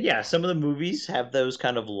 And yeah, some of the movies have those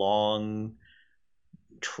kind of long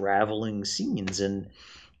traveling scenes, and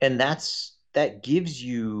that gives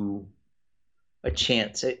you a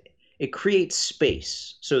chance. It creates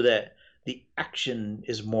space so that the action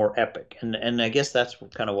is more epic. And I guess that's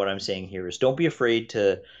kind of what I'm saying here is don't be afraid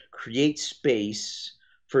to create space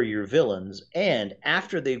for your villains, and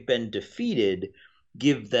after they've been defeated,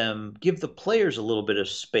 give the players a little bit of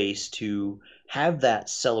space to have that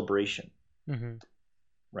celebration, Mm-hmm.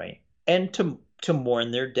 right? And to to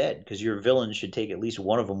mourn their dead, because your villain should take at least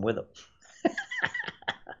one of them with them.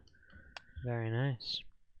 Very nice.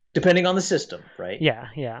 Depending on the system, right? Yeah,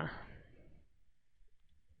 yeah.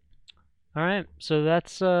 All right, so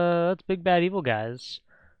that's Big Bad Evil Guys.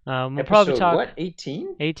 We'll probably talk what?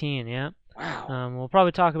 18? 18, yeah. Wow. We'll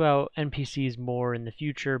probably talk about NPCs more in the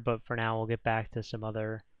future, but for now we'll get back to some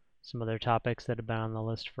other topics that have been on the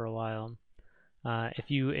list for a while. If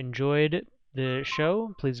you enjoyed the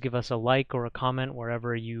show, please give us a like or a comment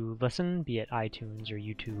wherever you listen, be it iTunes or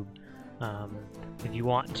YouTube. If you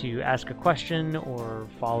want to ask a question or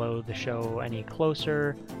follow the show any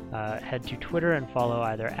closer, head to Twitter and follow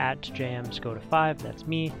either at JMScoda5, that's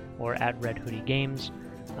me, or at Red Hoodie Games.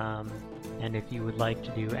 And if you would like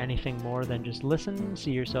to do anything more than just listen,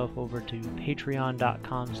 see yourself over to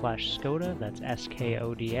patreon.com/Skoda, that's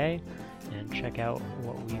SKODA, and check out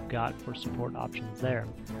what we've got for support options there.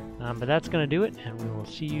 But that's going to do it, and we will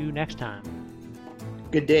see you next time.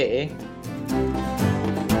 Good day.